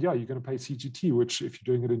 you're going to pay CGT, which if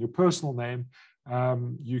you're doing it in your personal name,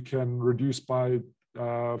 you can reduce by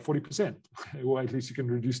 40%, or at least you can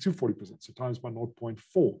reduce to 40%, so times by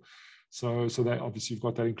 0.4. So that obviously you've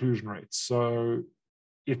got that inclusion rate. So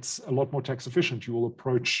it's a lot more tax efficient. You will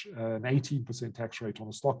approach an 18% tax rate on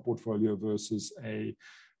a stock portfolio versus a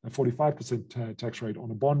 45% tax rate on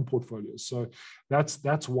a bond portfolio. So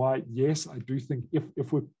that's why, yes, I do think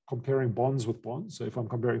if we're comparing bonds with bonds, so if I'm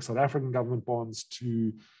comparing South African government bonds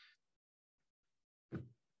to,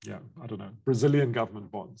 yeah, I don't know, Brazilian government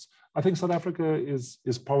bonds, I think South Africa is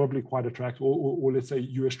probably quite attractive, or let's say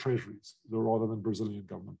US treasuries rather than Brazilian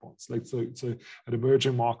government bonds. Like, so an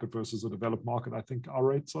emerging market versus a developed market, I think our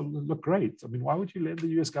rates look great. I mean, why would you lend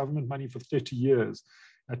the US government money for 30 years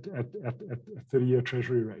at 30-year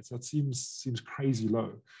treasury rates? That seems crazy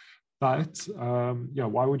low. But yeah,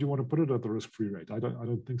 why would you want to put it at the risk-free rate? I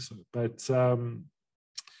don't think so.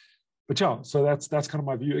 But yeah, so that's kind of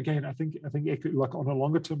my view. Again, I think like on a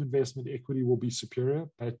longer term investment, equity will be superior.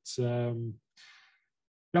 But yeah,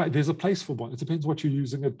 there's a place for bond. It depends what you're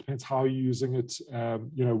using. It depends how you're using it.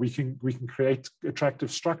 You know, we can create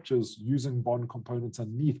attractive structures using bond components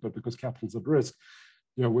underneath, but because capital's at risk,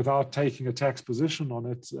 you know, without taking a tax position on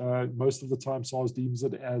it, most of the time SARS deems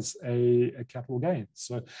it as a capital gain.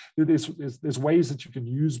 So there's ways that you can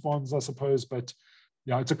use bonds, I suppose, but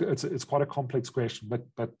yeah, it's quite a complex question.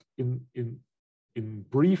 But in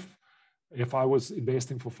brief, if I was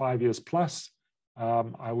investing for 5 years plus,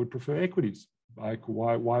 I would prefer equities. Like,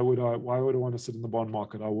 why would I want to sit in the bond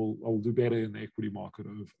market? I will do better in the equity market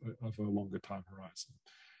of a longer time horizon.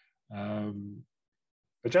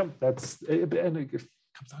 But yeah, and it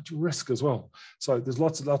comes down to risk as well. So there's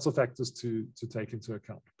lots of factors to take into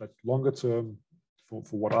account. But longer term, for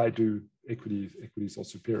what I do, equities are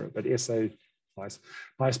superior. But SA,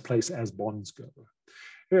 nice place as bonds go.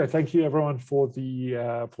 Yeah, thank you everyone for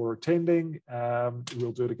attending.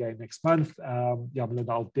 We'll do it again next month. Yeah,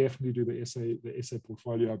 Melinda, I'll definitely do the SA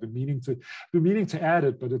portfolio. I've been meaning to add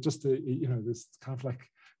it, but it just you know, this kind of like,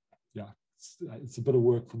 yeah, it's a bit of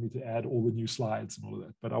work for me to add all the new slides and all of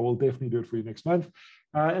that. But I will definitely do it for you next month.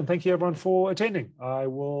 And thank you everyone for attending. I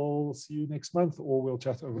will see you next month, or we'll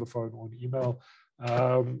chat over the phone or on email.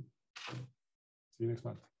 See you next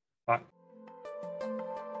month. Bye.